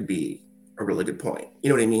 like that could be a really good point. You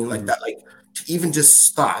know what I mean? Like that, like to even just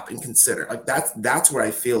stop and consider, like that's where I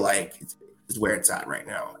feel like is where it's at right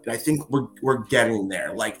now. And I think we're getting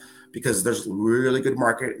there, like, because there's really good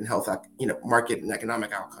market and health, market and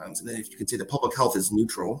economic outcomes. And then if you can say the public health is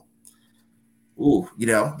neutral, ooh,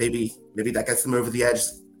 maybe that gets them over the edge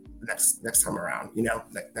next time around,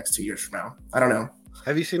 next 2 years from now. I don't know.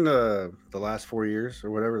 Have you seen the last 4 years or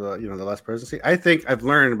whatever, the last presidency? I think I've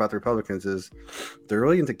learned about the Republicans is they're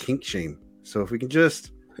really into kink shame. So if we can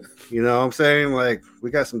just, what I'm saying, like, we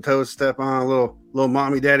got some toes to step on, little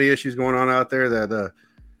mommy daddy issues going on out there that,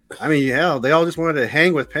 hell, they all just wanted to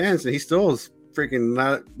hang with Pence, and he still is freaking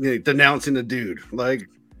not denouncing the dude. Like,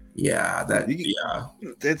 yeah,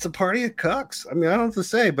 it's a party of cucks. I don't know what to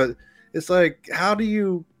say, but it's like, how do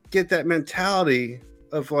you get that mentality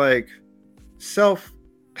of like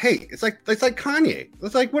self-hate? It's like Kanye.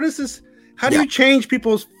 It's like, what is this? How do you change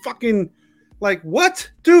people's fucking, like,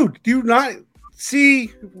 what? Dude, do you not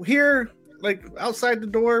see here, like, outside the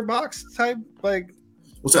door box type, like?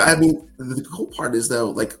 Well, so the cool part is though,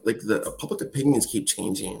 like the public opinions keep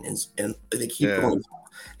changing and they keep going.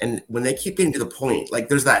 And when they keep getting to the point, like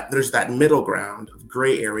there's that middle ground of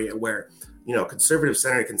gray area where, a conservative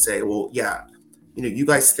senator can say, well, yeah, you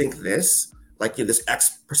guys think this, like, this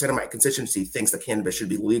X percent of my constituency thinks that cannabis should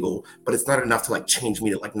be legal, but it's not enough to like change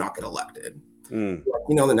me to like not get elected. In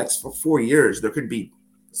the next 4 years, there could be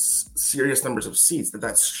serious numbers of seats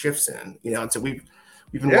that shifts in, and so we've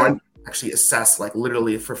been wanting to actually assess, like,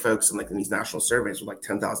 literally for folks in like in these national surveys with like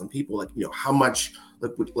 10,000 people, like, how much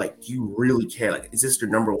like do you really care? Like, is this your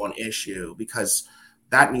number one issue? Because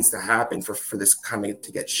that needs to happen for this kind of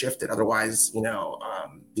to get shifted. Otherwise,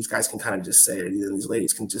 these guys can kind of just say, these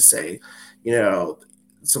ladies can just say,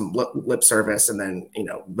 some lip service and then,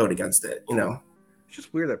 vote against it, It's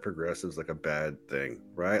just weird that progressive is like a bad thing,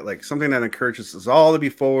 right? Like something that encourages us all to be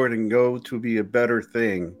forward and go to be a better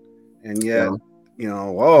thing. And yet,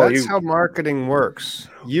 that's how marketing works.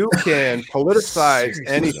 You can politicize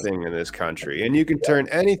anything in this country, and you can turn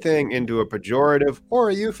anything into a pejorative or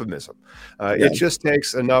a euphemism. It just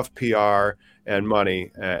takes enough PR and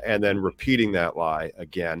money, and then repeating that lie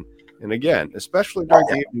again and again, especially during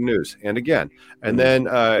the evening news, and again, and then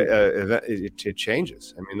it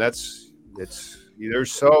changes.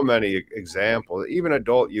 There's so many examples. Even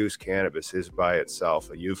adult use cannabis is by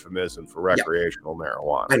itself a euphemism for recreational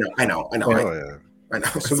marijuana. I know. Oh, yeah. I know.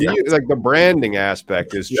 So the branding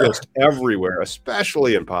aspect is just everywhere,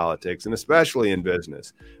 especially in politics and especially in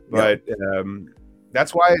business. But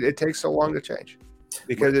that's why it takes so long to change,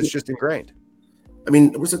 because it's just ingrained.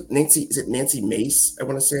 Was it Nancy? Is it Nancy Mace? I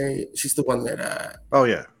want to say she's the one that. Oh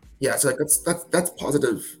yeah. Yeah, so like that's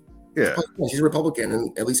positive. Yeah. She's a Republican,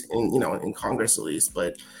 and at least in Congress at least,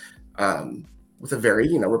 but with a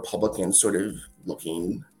very Republican sort of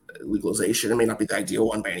looking legalization. It may not be the ideal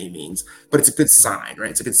one by any means, but it's a good sign,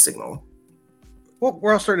 right? It's a good signal. Well,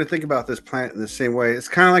 we're all starting to think about this plant in the same way. It's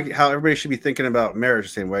kind of like how everybody should be thinking about marriage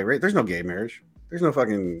the same way, right? There's no gay marriage. There's no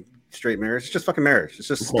fucking straight marriage. It's just fucking marriage. It's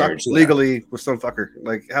just stuck legally with some fucker.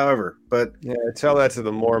 Like, however, but yeah, tell that to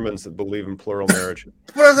the Mormons that believe in plural marriage.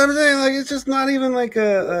 But I'm saying, like, it's just not even like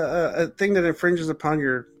a thing that infringes upon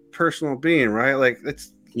your personal being, right? Like,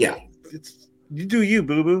 it's you do you,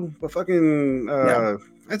 boo boo. But fucking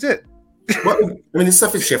that's it. Well, I mean, this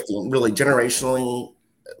stuff is shifting really generationally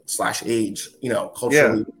 / age,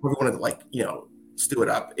 culturally. We want to stew it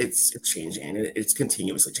up. It's changing. It's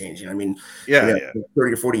continuously changing. I mean, 30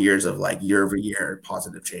 or 40 years of like year over year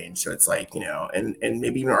positive change. So it's like, and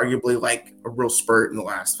maybe even arguably like a real spurt in the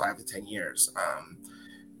last 5 to 10 years.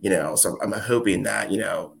 So I'm hoping that,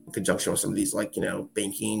 in conjunction with some of these like,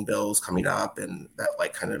 banking bills coming up and that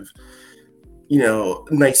like kind of,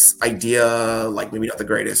 nice idea, like maybe not the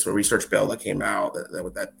greatest, but research bill that came out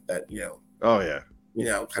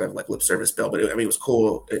kind of like lip service bill, but it was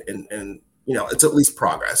cool and it's at least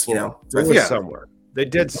progress, somewhere. They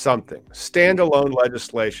did something. Standalone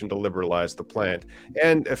legislation to liberalize the plant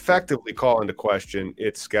and effectively call into question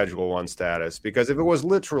its Schedule 1 status, because if it was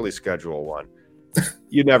literally Schedule 1,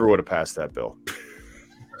 you never would have passed that bill.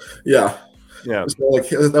 Yeah. Yeah. So like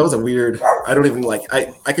that was a weird. I don't even like.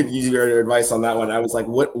 I could use your advice on that one. I was like,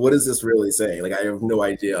 what does this really say? Like, I have no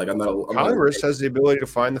idea. Like, Congress has the ability to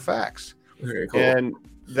find the facts, okay, cool. And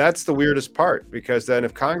that's the weirdest part, because then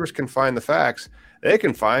if Congress can find the facts, they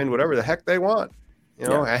can find whatever the heck they want.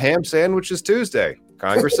 A ham sandwich is Tuesday.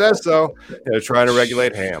 Congress says so. They're trying to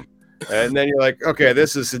regulate ham, and then you're like, okay,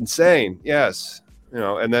 this is insane. Yes,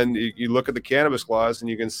 and then you look at the cannabis laws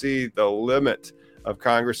and you can see the limit of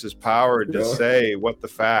Congress's power to say what the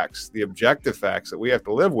facts, the objective facts that we have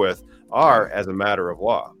to live with are as a matter of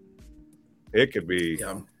law. It could be,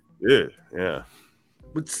 yeah.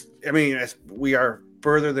 I mean, we are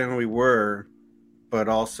further than we were, but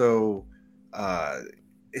also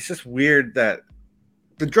it's just weird that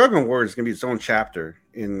the drug award is going to be its own chapter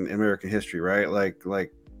in American history, right? Like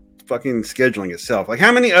fucking scheduling itself. Like,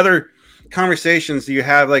 how many other conversations do you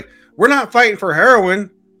have? Like, we're not fighting for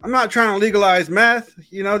heroin. I'm not trying to legalize meth.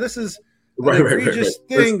 This is an egregious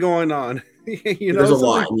thing going on. There's a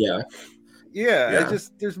line, yeah.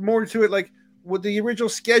 There's more to it. Like what the original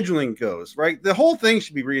scheduling goes, right? The whole thing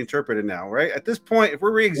should be reinterpreted now, right? At this point, if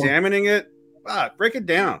we're re-examining it, break it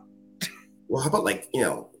down. Well, how about like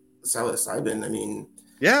psilocybin? I mean,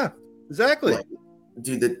 yeah, exactly. Like,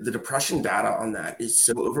 dude, the depression data on that is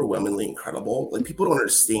so overwhelmingly incredible. Like, people don't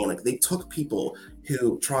understand. Like, they took people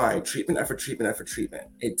who tried treatment after treatment after treatment.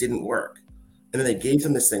 It didn't work. And then they gave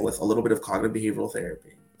them this thing with a little bit of cognitive behavioral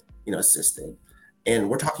therapy, assisted. And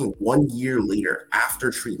we're talking 1 year later after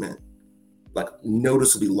treatment, like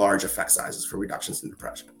noticeably large effect sizes for reductions in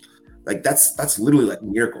depression. Like, that's literally like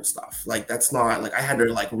miracle stuff. Like, that's not like I had to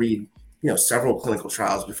like read, several clinical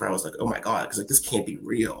trials before I was like, oh my God, because like this can't be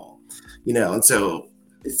real. And so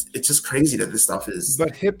it's just crazy that this stuff is.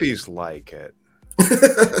 But hippies like it.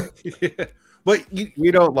 Yeah. But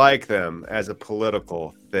we don't like them as a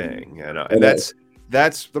political thing, and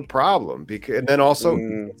that's the problem. Because and then also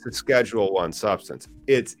it's a Schedule 1 substance.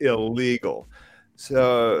 It's illegal,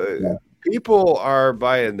 so people are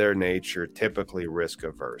by their nature typically risk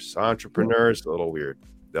averse. Entrepreneurs, a little weird.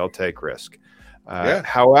 They'll take risk.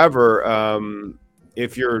 However,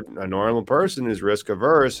 if you're a normal person who's risk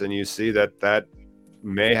averse and you see that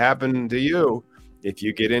may happen to you, if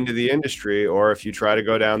you get into the industry or if you try to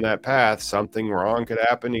go down that path, something wrong could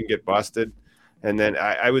happen. You can get busted. And then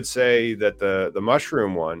I would say that the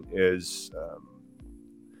mushroom one is,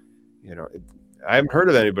 I haven't heard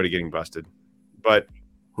of anybody getting busted, but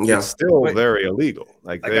it's still very illegal.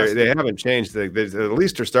 Like they haven't changed. They at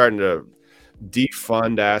least are starting to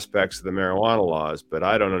defund aspects of the marijuana laws, but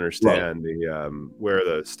I don't understand where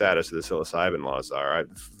the status of the psilocybin laws are.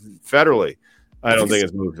 Federally, I don't think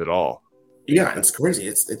it's moved at all. Yeah, it's crazy.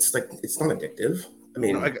 It's like it's not addictive. I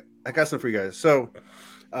mean, I got some for you guys. So,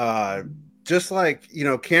 just like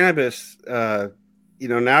cannabis, now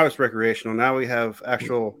it's recreational. Now we have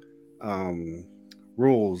actual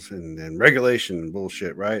rules and regulation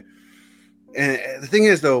bullshit, right? And the thing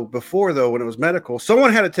is, though, before when it was medical,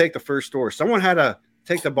 someone had to take the first store. Someone had to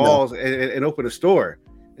take the balls and open a store.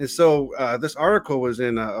 And so this article was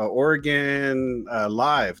in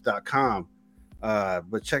OregonLive.com.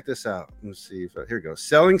 But check this out. Let's see. Here we go.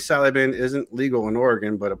 Selling psilocybin isn't legal in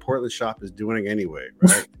Oregon, but a Portland shop is doing it anyway,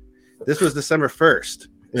 right? This was December 1st.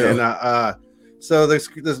 And so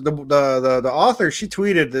the author, she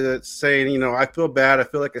tweeted that saying, you know, I feel bad. I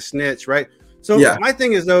feel like a snitch, right? So my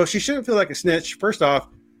thing is, though, she shouldn't feel like a snitch. First off,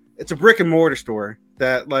 it's a brick and mortar store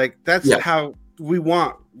that's how we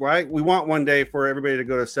want, right? We want one day for everybody to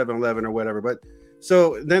go to 7-Eleven or whatever. But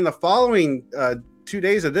so then the following 2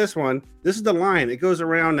 days of this one, this is the line. It goes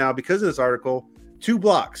around now because of this article, 2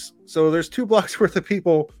 blocks. So there's 2 blocks worth of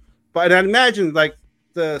people. But I imagine like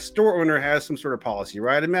the store owner has some sort of policy,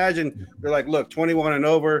 right? Imagine they're like, look, 21 and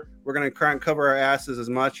over, we're going to try and cover our asses as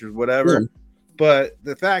much or whatever. Yeah. But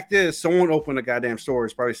the fact is, someone opened a goddamn store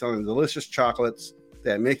is probably selling delicious chocolates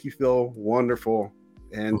that make you feel wonderful.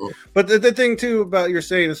 And but the thing too about you're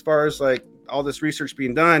saying, as far as like all this research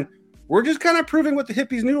being done, we're just kind of proving what the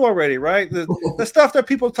hippies knew already, right? The stuff that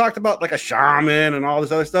people talked about, like a shaman and all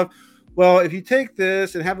this other stuff. Well, if you take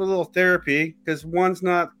this and have a little therapy, because one's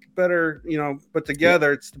not better, you know, but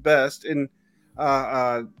together it's the best. And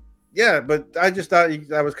but I just thought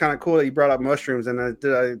that was kind of cool that you brought up mushrooms. And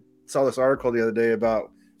I saw this article the other day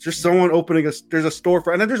about just someone opening there's a store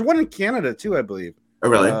for, and then there's one in Canada too, I believe. Oh,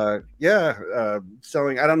 really?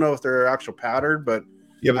 Selling. I don't know if they're actual powdered, but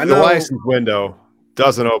the license window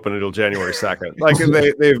doesn't open until January 2nd. Like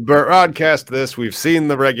they've broadcast this. We've seen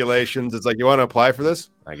the regulations. It's like, you want to apply for this?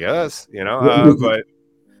 I guess, you know, but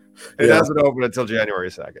it doesn't open until January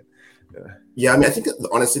 2nd. Yeah, I mean, I think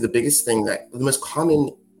honestly, the biggest thing the most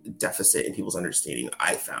common deficit in people's understanding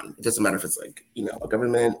I found, it doesn't matter if it's like, you know, a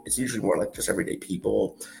government, it's usually more like just everyday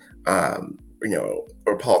people, you know,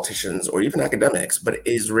 or politicians or even academics, but it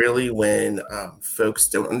is really when folks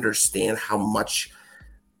don't understand how much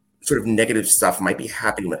sort of negative stuff might be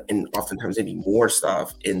happening, and oftentimes maybe more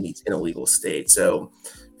stuff in these illegal states. So,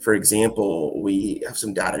 for example, we have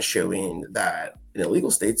some data showing that in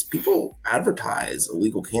illegal states, people advertise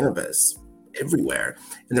illegal cannabis everywhere,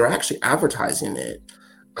 and they're actually advertising it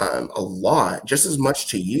a lot, just as much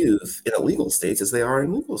to youth in illegal states as they are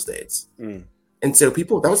in legal states. And so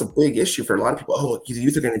that was a big issue for a lot of people. Oh, the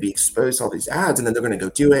youth are going to be exposed to all these ads, and then they're going to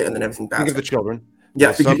go do it, and then everything bad. Think of the children.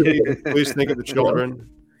 Yeah. Please think of the children.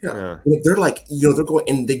 Yeah. They're like, you know, they're going,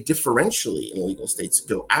 and they differentially in illegal states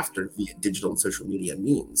go after via digital and social media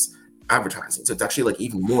means advertising. So it's actually like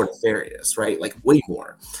even more nefarious, right? Like way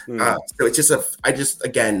more. So it's just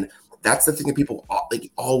again, that's the thing that people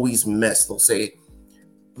like always miss.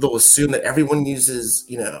 They'll assume that everyone uses,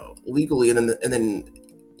 you know, legally, and then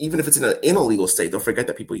even if it's in an illegal state, they'll forget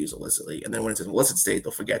that people use illicitly. And then when it's in an illicit state,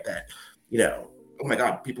 they'll forget that, you know, oh my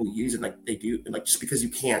God, people use it like they do. And like, just because you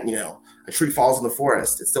can't, you know, a tree falls in the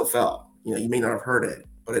forest, it still fell. You know, you may not have heard it,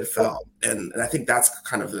 but it fell. And I think that's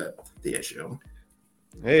kind of the issue.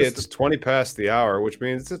 Hey, it's 20 past the hour, which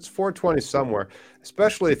means it's 4:20 somewhere,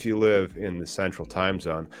 especially if you live in the central time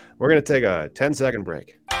zone. We're going to take a 10-second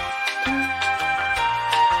break.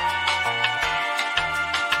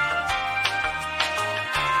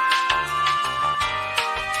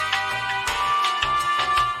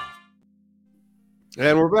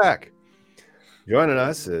 And we're back. Joining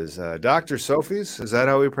us is Dr. Sofis. Is that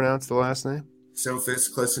how we pronounce the last name?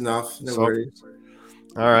 Sofis, close enough. No worries.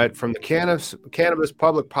 All right. From the Cannabis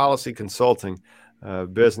Public Policy Consulting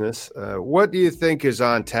business, what do you think is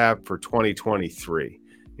on tap for 2023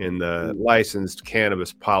 in the licensed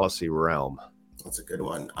cannabis policy realm? That's a good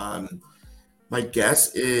one. My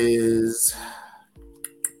guess is...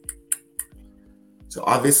 So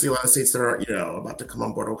obviously a lot of states that are, you know, about to come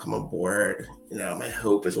on board will come on board. You know, my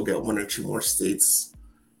hope is we'll get 1 or 2 more states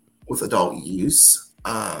with adult use.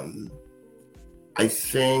 I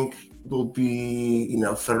think will be, you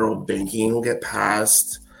know, federal banking will get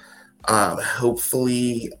passed.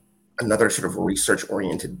 Hopefully another sort of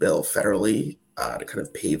research-oriented bill federally to kind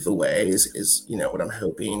of pave the way is you know, what I'm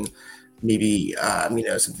hoping. Maybe, you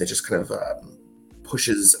know, something that just kind of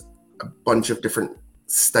pushes a bunch of different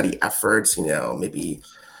study efforts, you know, maybe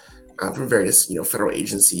from various, you know, federal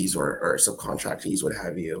agencies or subcontractees, what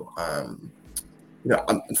have you. You know,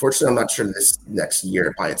 unfortunately, I'm not sure this next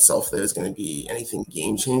year by itself though is going to be anything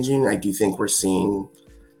game changing. I do think we're seeing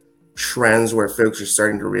trends where folks are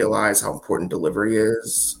starting to realize how important delivery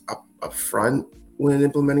is up front when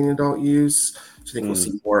implementing adult use. So I think we'll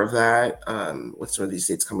see more of that with some of these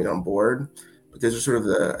states coming on board. But those are sort of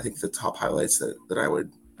the top highlights that I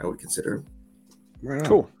would consider. Right on.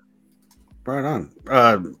 Cool. Right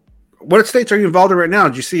on. What states are you involved in right now?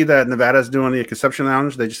 Did you see that Nevada's doing the consumption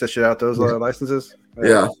lounge? They just issued out those licenses.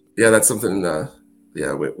 Yeah, that's something.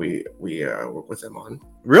 We work with them on.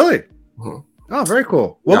 Really? Mm-hmm. Oh, very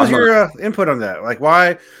cool. What was your input on that? Like,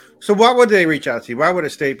 why? So, why would they reach out to you? Why would a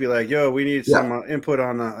state be like, "Yo, we need some input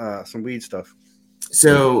on some weed stuff"?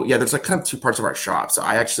 So yeah, there's like kind of two parts of our shop. So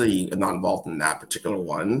I actually am not involved in that particular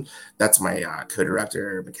one. That's my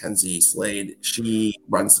co-director, Mackenzie Slade. She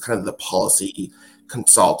runs kind of the policy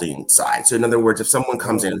consulting side. So in other words, if someone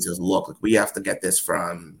comes in and says, "Look, like, we have to get this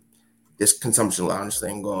from this consumption lounge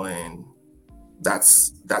thing going,"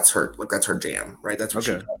 that's her jam, right? That's what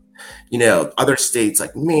she does. You know, other states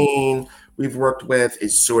like Maine, we've worked with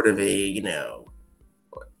is sort of a, you know,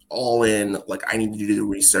 all in, like, I need you to do the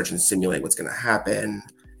research and simulate what's going to happen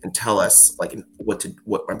and tell us like what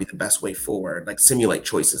might be the best way forward, like simulate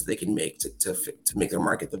choices they can make to make their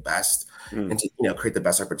market the best and to, you know, create the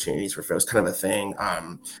best opportunities for folks, kind of a thing.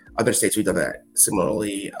 Other states we've done that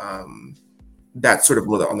similarly. That's sort of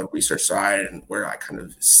more on the research side and where I kind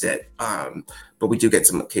of sit. But we do get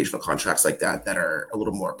some occasional contracts like that are a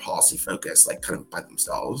little more policy focused, like kind of by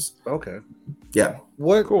themselves. Okay. Yeah.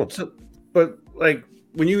 What? Cool. So, but like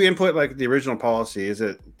when you input like the original policy,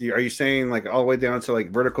 are you saying like all the way down to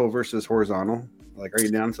like vertical versus horizontal? Like, are you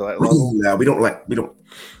down to that level? No, we don't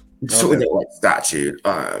certainly don't like statute.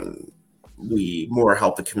 We more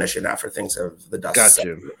help the commission after things have the dust. Got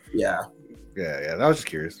you. Yeah. Yeah. I was just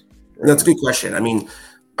curious. That's a good question. I mean,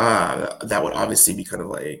 that would obviously be kind of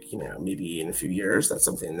like, you know, maybe in a few years, that's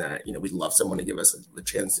something that, you know, we'd love someone to give us the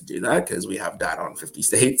chance to do that, because we have data on 50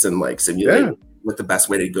 states and like simulate what the best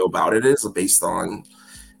way to go about it is based on,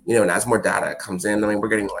 you know, and as more data comes in, I mean, we're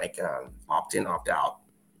getting like opt-in, opt-out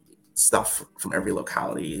stuff from every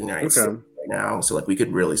locality in the United States right now. So like we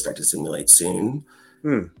could really start to simulate soon.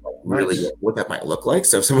 Really what that might look like.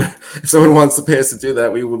 So if someone wants to pay us to do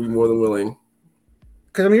that, we will be more than willing.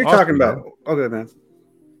 Because I mean, you're talking about. Okay, man.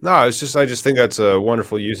 No, it's just I just think that's a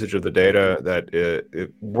wonderful usage of the data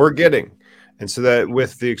that we're getting, and so that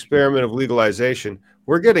with the experiment of legalization,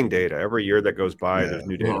 we're getting data every year that goes by. There's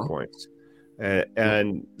new data points,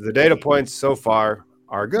 and the data points so far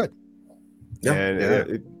are good,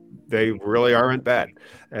 they really aren't bad.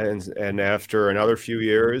 And after another few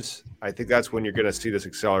years, I think that's when you're going to see this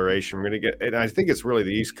acceleration. We're going to get, and I think it's really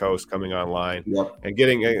the East Coast coming online and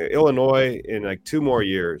getting Illinois in like 2 more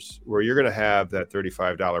years, where you're going to have that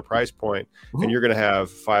 $35 price point, and you're going to have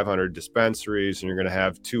 500 dispensaries, and you're going to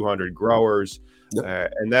have 200 growers,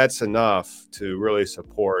 and that's enough to really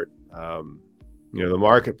support, you know, the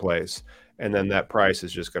marketplace. And then that price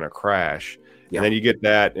is just going to crash. And then you get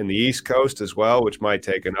that in the East Coast as well, which might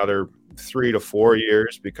take another 3 to 4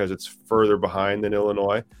 years because it's further behind than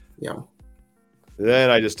Illinois.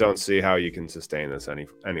 Then I just don't see how you can sustain this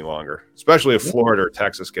any longer, especially if Florida or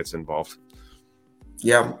Texas gets involved.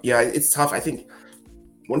 Yeah, it's tough. I think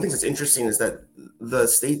one of the things that's interesting is that the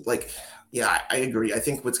state, like, I agree. I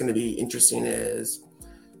think what's going to be interesting is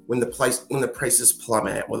when the prices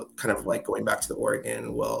plummet, well, kind of like going back to the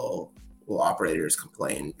Oregon, will operators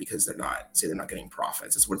complain because they're not getting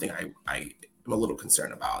profits? It's one thing I am a little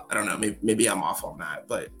concerned about. I don't know, maybe I'm off on that,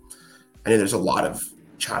 but I know there's a lot of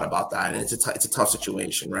chat about that, and it's a tough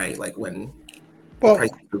situation, right? Like when the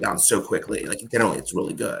prices go down so quickly, like generally it's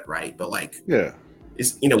really good, right? But like,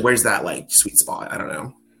 is, you know, where's that like sweet spot? I don't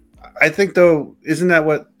know. I think though, isn't that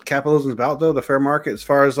what capitalism is about though? The fair market, as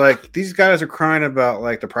far as like these guys are crying about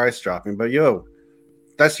like the price dropping, but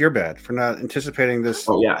that's your bad for not anticipating this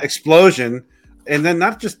explosion. And then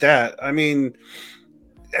not just that, I mean,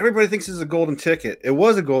 everybody thinks it's a golden ticket. It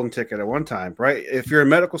was a golden ticket at one time, right? If you're a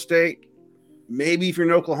medical state, maybe if you're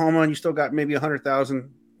in Oklahoma and you still got maybe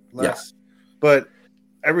 100,000 less, but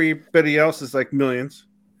everybody else is like millions.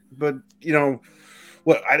 But you know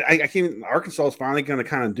what? I can't. Arkansas is finally going to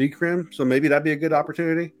kind of decrim, so maybe that'd be a good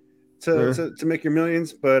opportunity to make your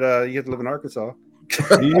millions. But you have to live in Arkansas.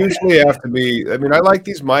 You usually have to be. I mean, I like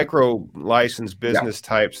these micro licensed business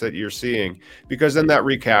types that you're seeing, because then that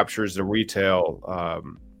recaptures the retail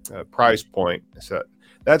price point. So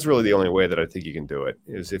that's really the only way that I think you can do it,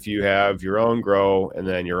 is if you have your own grow and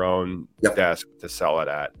then your own desk to sell it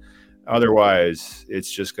at. Otherwise,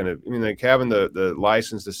 it's just going to, I mean, like having the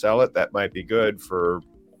license to sell it, that might be good for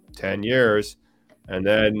 10 years. And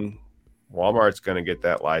then Walmart's going to get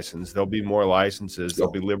that license. There'll be more licenses.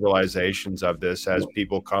 There'll be liberalizations of this as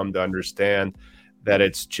people come to understand that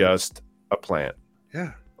it's just a plant.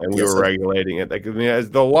 Yeah. And we were regulating it. Like, I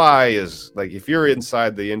mean, the lie is like, if you're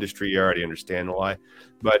inside the industry, you already understand the lie,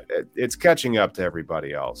 but it's catching up to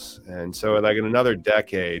everybody else. And so like in another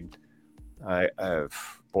decade,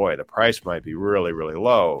 boy, the price might be really, really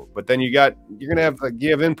low, but then you're going to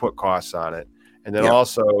have input costs on it. And then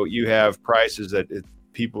also you have prices that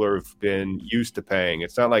people have been used to paying.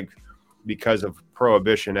 It's not like because of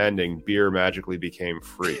prohibition ending, beer magically became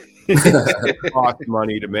free. It cost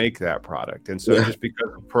money to make that product. And so just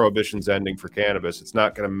because of prohibition's ending for cannabis, it's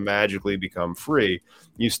not going to magically become free.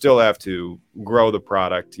 You still have to grow the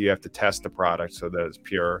product. You have to test the product so that it's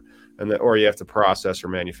pure. Or you have to process or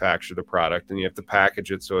manufacture the product, and you have to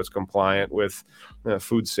package it so it's compliant with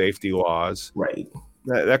food safety laws. Right.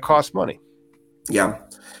 That costs money. Yeah.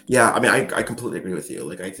 I mean, I completely agree with you.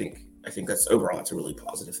 Like, I think that's overall, it's a really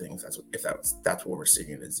positive thing. If that's what we're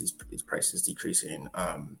seeing is these prices decreasing.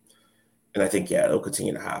 And I think, it'll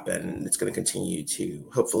continue to happen. It's going to continue to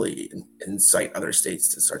hopefully incite other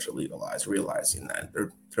states to start to legalize, realizing that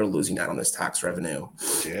they're losing out on this tax revenue.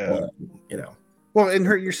 Yeah. You know. Well, and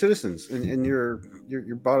hurt your citizens and your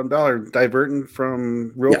bottom dollar, diverting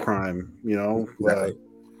from real crime. You know, exactly.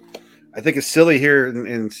 I think it's silly here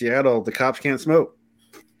in Seattle. The cops can't smoke.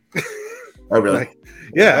 Oh, really? Like,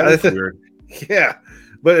 yeah, That's weird. Yeah,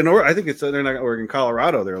 but I think they're not. Or in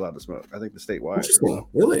Colorado, they're allowed to smoke. I think the statewide. Interesting.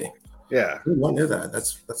 Really? Yeah. I didn't know that.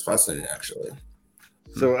 That's fascinating, actually.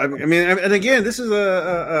 So I mean, and again, this is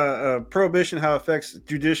a prohibition. How it affects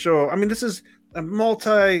judicial. I mean, this is a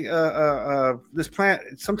this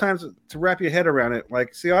plant. Sometimes to wrap your head around it.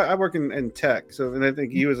 Like, see, I work in tech, so and I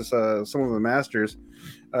think you as some of the masters,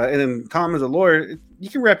 and then Tom as a lawyer, you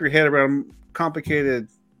can wrap your head around complicated,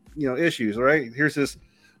 issues. Right? Here's this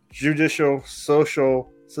judicial,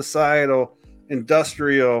 social, societal,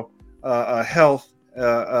 industrial, health,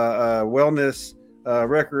 wellness,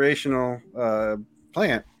 recreational.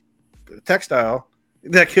 Plant, textile,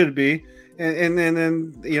 that could be, and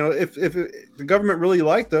then if the government really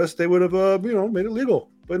liked us, they would have made it legal,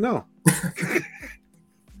 but no.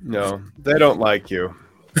 No, they don't like you.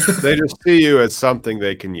 They just see you as something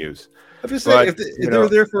they can use. I'm just saying, if they were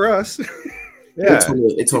there for us. Yeah,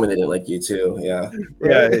 they told me they didn't like you too. Yeah,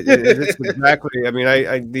 it's exactly. I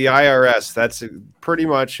mean, the IRS. That's pretty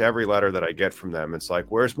much every letter that I get from them. It's like,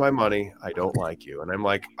 "Where's my money? I don't like you." And I'm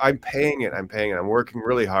like, "I'm paying it. I'm working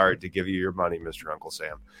really hard to give you your money, Mr. Uncle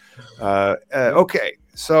Sam." Okay,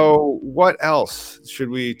 so what else should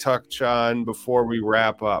we touch on before we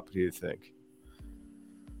wrap up? Do you think?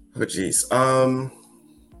 Oh, geez. I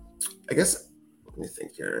guess let me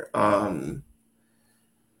think here.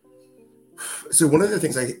 So one of the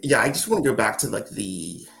things I just want to go back to and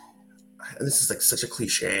this is like such a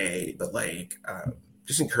cliche, but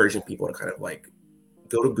just encouraging people to kind of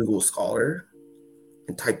go to Google Scholar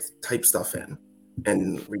and type stuff in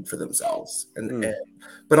and read for themselves,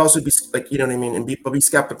 but also be you know what I mean, and be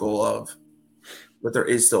skeptical of that there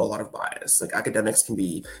is still a lot of bias. Like academics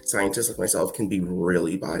scientists like myself can be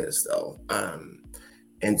really biased though.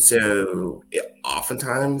 And so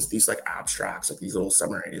oftentimes these abstracts, these little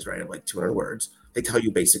summaries, right, of 200 words, they tell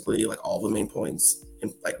you basically all the main points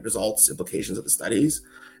and results, implications of the studies.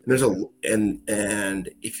 And and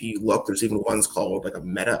if you look, there's even ones called a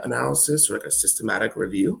meta-analysis or a systematic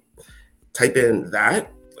review. Type in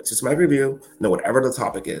that, systematic review, whatever the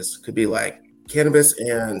topic is, could be cannabis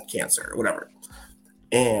and cancer or whatever.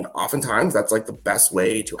 And oftentimes that's the best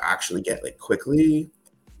way to actually get quickly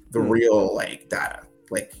the real data.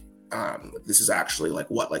 This is actually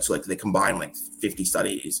what, so they combine 50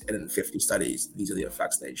 studies, and in 50 studies, these are the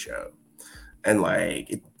effects they show. And I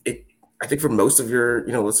think for most of your,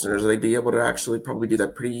 listeners, they'd be able to actually probably do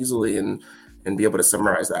that pretty easily and be able to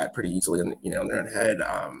summarize that pretty easily in their own head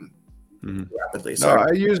rapidly. So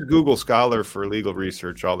I use Google Scholar for legal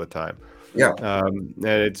research all the time. Yeah. And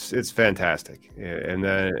it's fantastic. And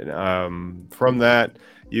then from that,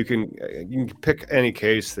 you can pick any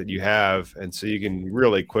case that you have, and so you can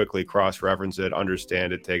really quickly cross-reference it,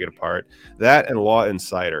 understand it, take it apart. That and Law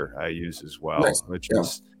Insider I use as well, which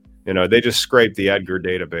is, they just scrape the Edgar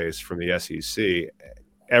database from the SEC.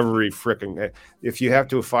 If you have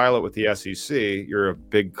to file it with the SEC, you're a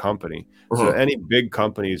big company. So any big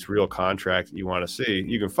company's real contract that you want to see,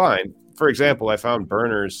 you can find. For example, I found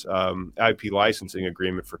Berner's IP licensing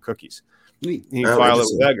agreement for cookies. You can file it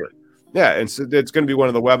with Edgar. Yeah, and so it's going to be one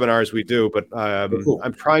of the webinars we do, but cool.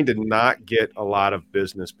 I'm trying to not get a lot of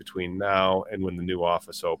business between now and when the new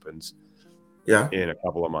office opens in a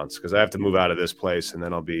couple of months, because I have to move out of this place, and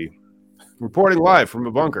then I'll be reporting live from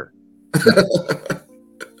a bunker. From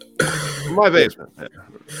my basement. Yeah.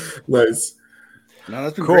 Nice. No,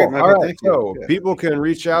 that's been cool. great, All right, so people can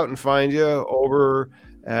reach out and find you over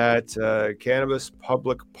at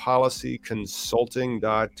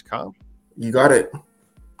cannabispublicpolicyconsulting.com. You got it.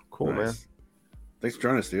 Cool, man. Thanks for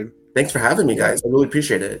joining us, dude. Thanks for having me, guys. I really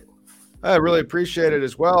appreciate it. I really appreciate it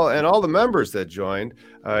as well. And all the members that joined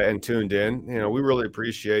and tuned in, we really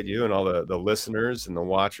appreciate you and all the listeners and the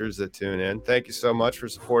watchers that tune in. Thank you so much for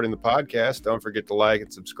supporting the podcast. Don't forget to like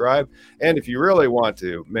and subscribe. And if you really want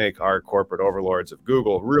to make our corporate overlords of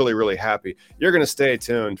Google really, really happy, you're going to stay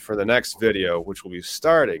tuned for the next video, which will be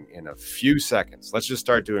starting in a few seconds. Let's just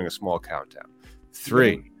start doing a small countdown.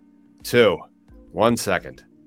 3, 2, 1 second.